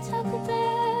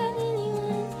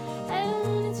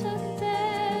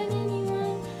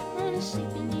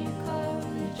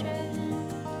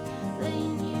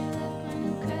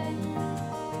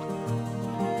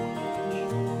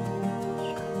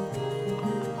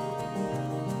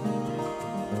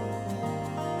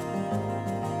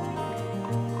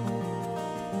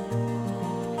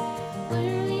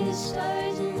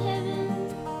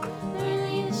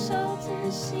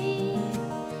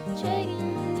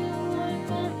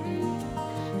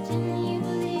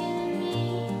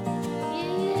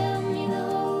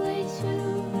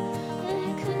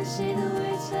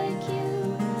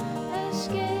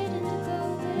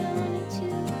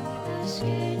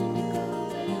 starting to go,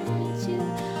 but I want to.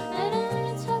 I don't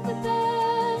wanna talk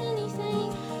about anything.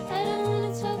 I don't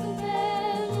wanna talk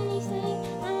about anything.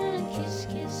 I wanna kiss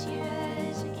your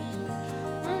eyes again.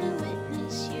 Wanna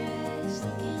witness your eyes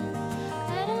again.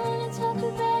 I don't wanna talk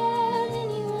about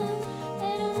anyone.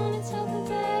 I don't wanna talk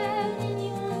about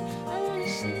anyone. I wanna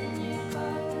sit in your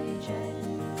car while you're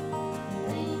driving,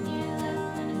 lay in your lap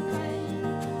when I'm crying.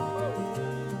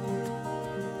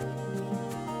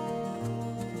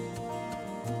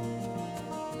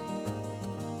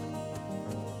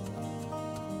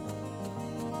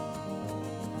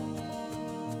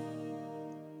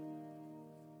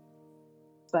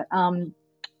 But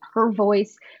her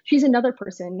voice, she's another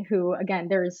person who, again,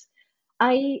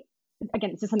 I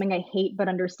again, this is something I hate but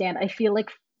understand. I feel like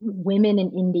women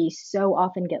in indie so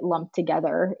often get lumped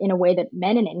together in a way that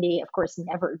men in indie, of course,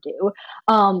 never do.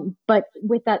 But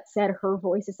with that said, her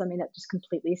voice is something that just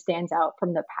completely stands out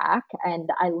from the pack, and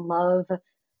I love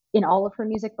in all of her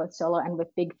music, both solo and with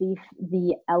Big Thief,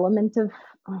 the element of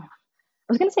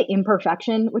I was going to say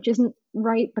imperfection, which isn't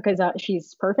right because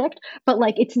she's perfect, but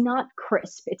like it's not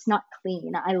crisp, it's not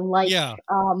clean. Yeah.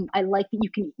 I like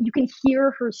that you can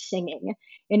hear her singing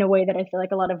in a way that I feel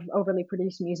like a lot of overly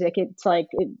produced music, it's like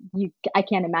I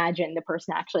can't imagine the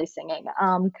person actually singing.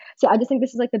 So I just think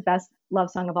this is like the best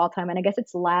love song of all time, and I guess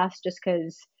it's last just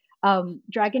because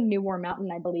Dragon New War Mountain,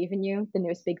 I Believe in You, the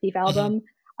newest Big Thief album.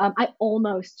 I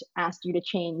almost asked you to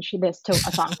change this to a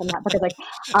song from that because like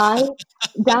I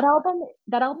that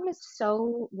album is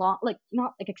so long, like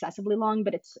not like excessively long,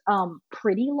 but it's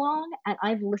pretty long, and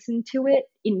I've listened to it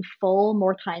in full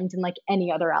more times than like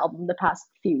any other album the past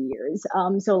few years.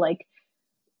 So like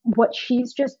what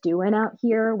she's just doing out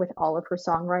here with all of her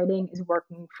songwriting is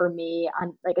working for me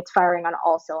on like it's firing on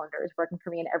all cylinders, working for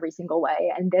me in every single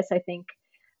way. And this I think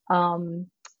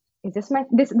is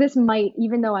this might,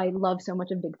 even though I love so much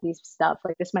of Big Thief's stuff,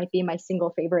 like this might be my single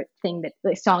favorite thing that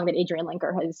the song that Adrian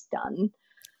Linker has done.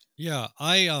 Yeah,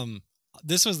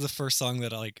 this was the first song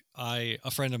that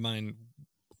a friend of mine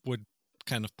would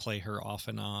kind of play her off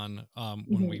and on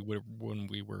when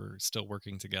we were still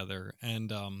working together,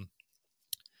 and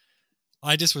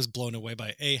I just was blown away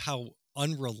by how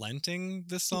unrelenting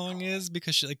this song is,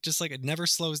 because she it never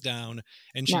slows down,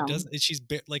 and she's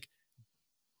like,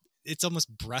 it's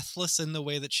almost breathless in the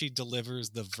way that she delivers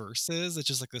the verses. It's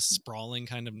just like this sprawling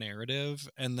kind of narrative.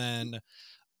 And then,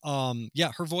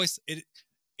 her voice,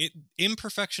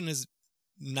 imperfection is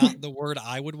not the word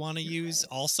I would want to use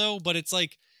also, but it's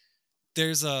like,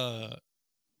 there's an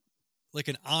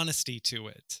honesty to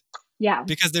it. Yeah.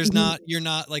 Because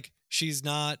she's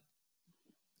not,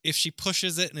 if she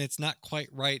pushes it and it's not quite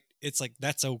right, it's like,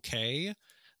 that's okay.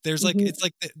 There's like, it's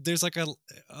like, there's like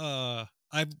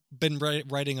I've been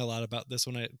writing a lot about this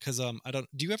because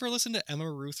do you ever listen to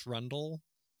Emma Ruth Rundle?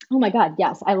 Oh my God,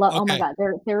 yes, I love. Okay. Oh my God,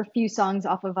 there are a few songs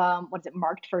off of what is it,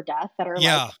 Marked for Death, that are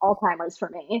like all timers for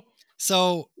me.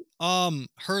 So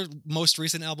her most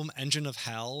recent album, Engine of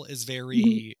Hell, is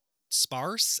very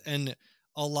sparse, and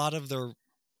a lot of the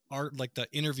art, like the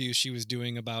interviews she was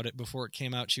doing about it before it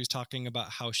came out, she was talking about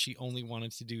how she only wanted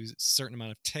to do a certain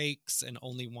amount of takes and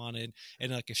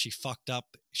like if she fucked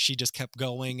up, she just kept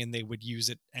going and they would use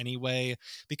it anyway,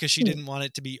 because she didn't want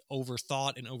it to be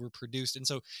overthought and overproduced. And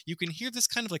so you can hear this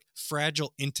kind of like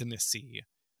fragile intimacy,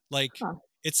 like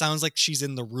it sounds like she's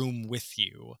in the room with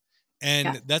you.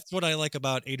 And that's what I like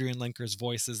about Adrian Linker's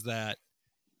voice, is that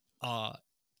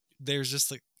there's just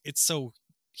like, it's so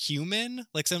human.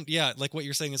 Like like what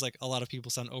you're saying is like a lot of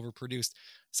people sound overproduced.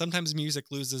 Sometimes music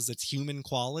loses its human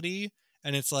quality,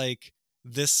 and it's like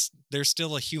this, there's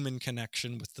still a human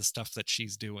connection with the stuff that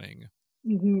she's doing.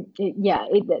 You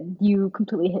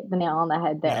completely hit the nail on the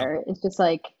head there. It's just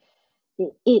like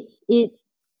it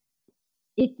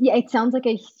sounds like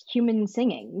a human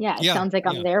singing. It sounds like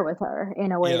I'm there with her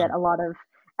in a way that a lot of,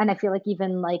 and I feel like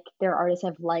even like there are artists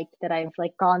I've liked that I've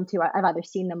like gone to, I've either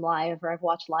seen them live or I've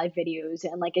watched live videos,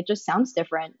 and like it just sounds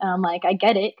different. And I'm like, I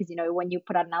get it, because when you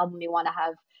put out an album, you want to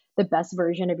have the best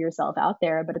version of yourself out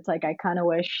there, but it's like I kind of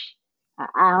wish,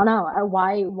 I don't know,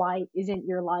 why isn't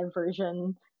your live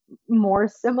version more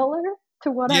similar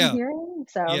to what I'm hearing?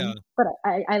 So but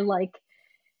I like,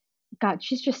 God,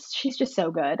 she's just so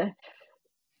good.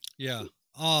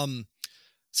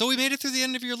 So we made it through the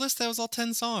end of your list. That was all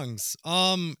 10 songs.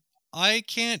 I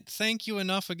can't thank you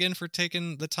enough again for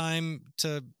taking the time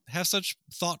to have such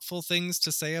thoughtful things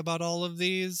to say about all of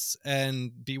these,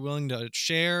 and be willing to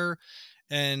share,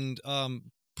 and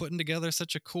putting together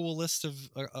such a cool list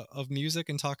of music,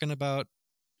 and talking about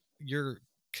your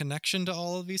connection to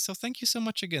all of these. So thank you so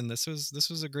much again. This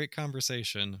was a great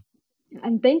conversation.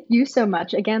 And thank you so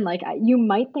much. Again, like you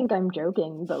might think I'm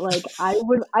joking, but like I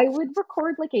would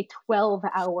record like a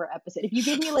 12-hour episode. If you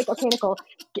gave me like, okay, Nicole,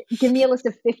 give me a list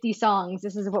of 50 songs.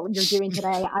 This is what you're doing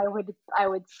today. I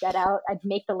would set out. I'd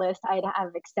make the list. I'd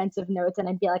have extensive notes, and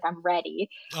I'd be like, I'm ready.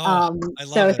 Oh, I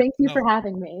love So it. thank you No. for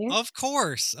having me. Of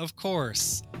course, of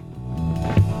course.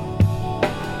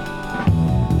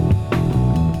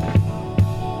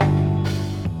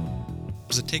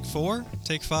 Was it take 4?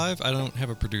 Take 5? I don't have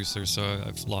a producer, so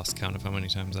I've lost count of how many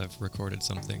times I've recorded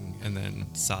something and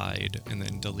then sighed and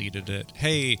then deleted it.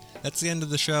 Hey, that's the end of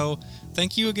the show.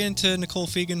 Thank you again to Nicole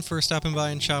Fegan for stopping by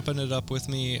and chopping it up with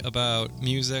me about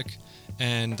music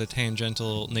and the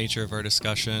tangential nature of our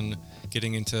discussion,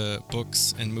 getting into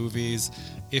books and movies.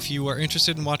 If you are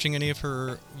interested in watching any of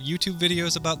her YouTube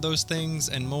videos about those things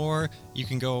and more, you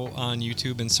can go on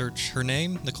YouTube and search her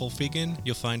name, Nicole Fegan.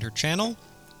 You'll find her channel.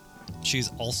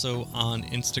 She's also on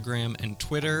Instagram and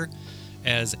Twitter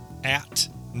as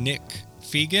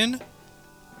 @NickFegan.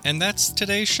 And that's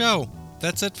today's show.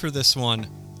 That's it for this one.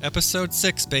 Episode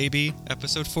 6, baby.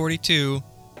 Episode 42.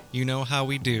 You know how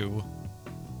we do.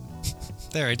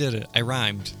 There, I did it. I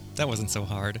rhymed. That wasn't so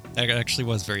hard. That actually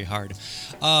was very hard.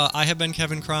 I have been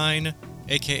Kevin Krine,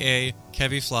 a.k.a.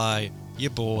 Kevy Fly, ya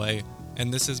boy.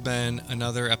 And this has been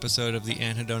another episode of the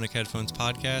Anhedonic Headphones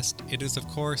podcast. It is, of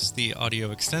course, the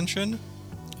audio extension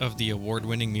of the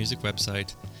award-winning music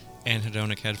website,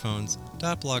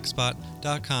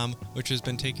 anhedonicheadphones.blogspot.com, which has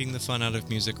been taking the fun out of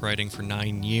music writing for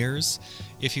 9 years.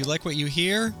 If you like what you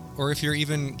hear, or if you're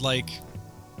even, like,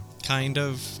 kind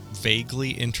of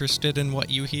vaguely interested in what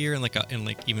you hear in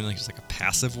just a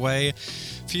passive way,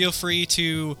 feel free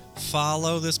to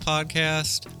follow this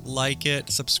podcast, like it,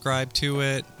 subscribe to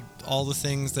it, all the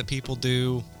things that people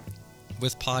do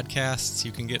with podcasts.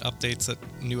 You can get updates that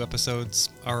new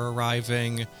episodes are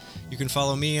arriving. You can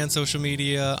follow me on social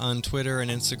media on Twitter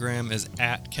and Instagram as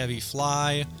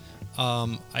 @KevyFly.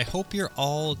 I hope you're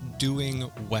all doing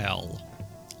well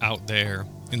out there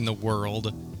in the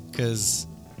world, because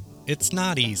it's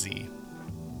not easy.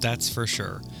 That's for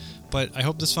sure. But I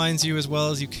hope this finds you as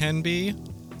well as you can be.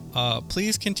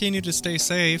 Please continue to stay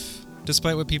safe.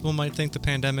 Despite what people might think, the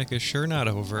pandemic is sure not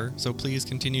over, so please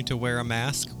continue to wear a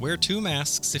mask. Wear 2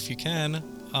 masks if you can.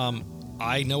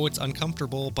 I know it's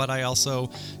uncomfortable, but I also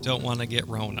don't want to get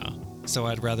Rona, so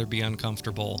I'd rather be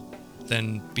uncomfortable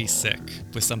than be sick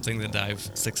with something that I've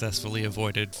successfully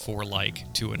avoided for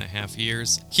like 2.5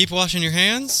 years. Keep washing your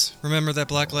hands, remember that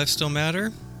Black lives still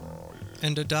matter,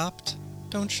 and adopt,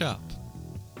 don't shop.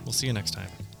 We'll see you next time.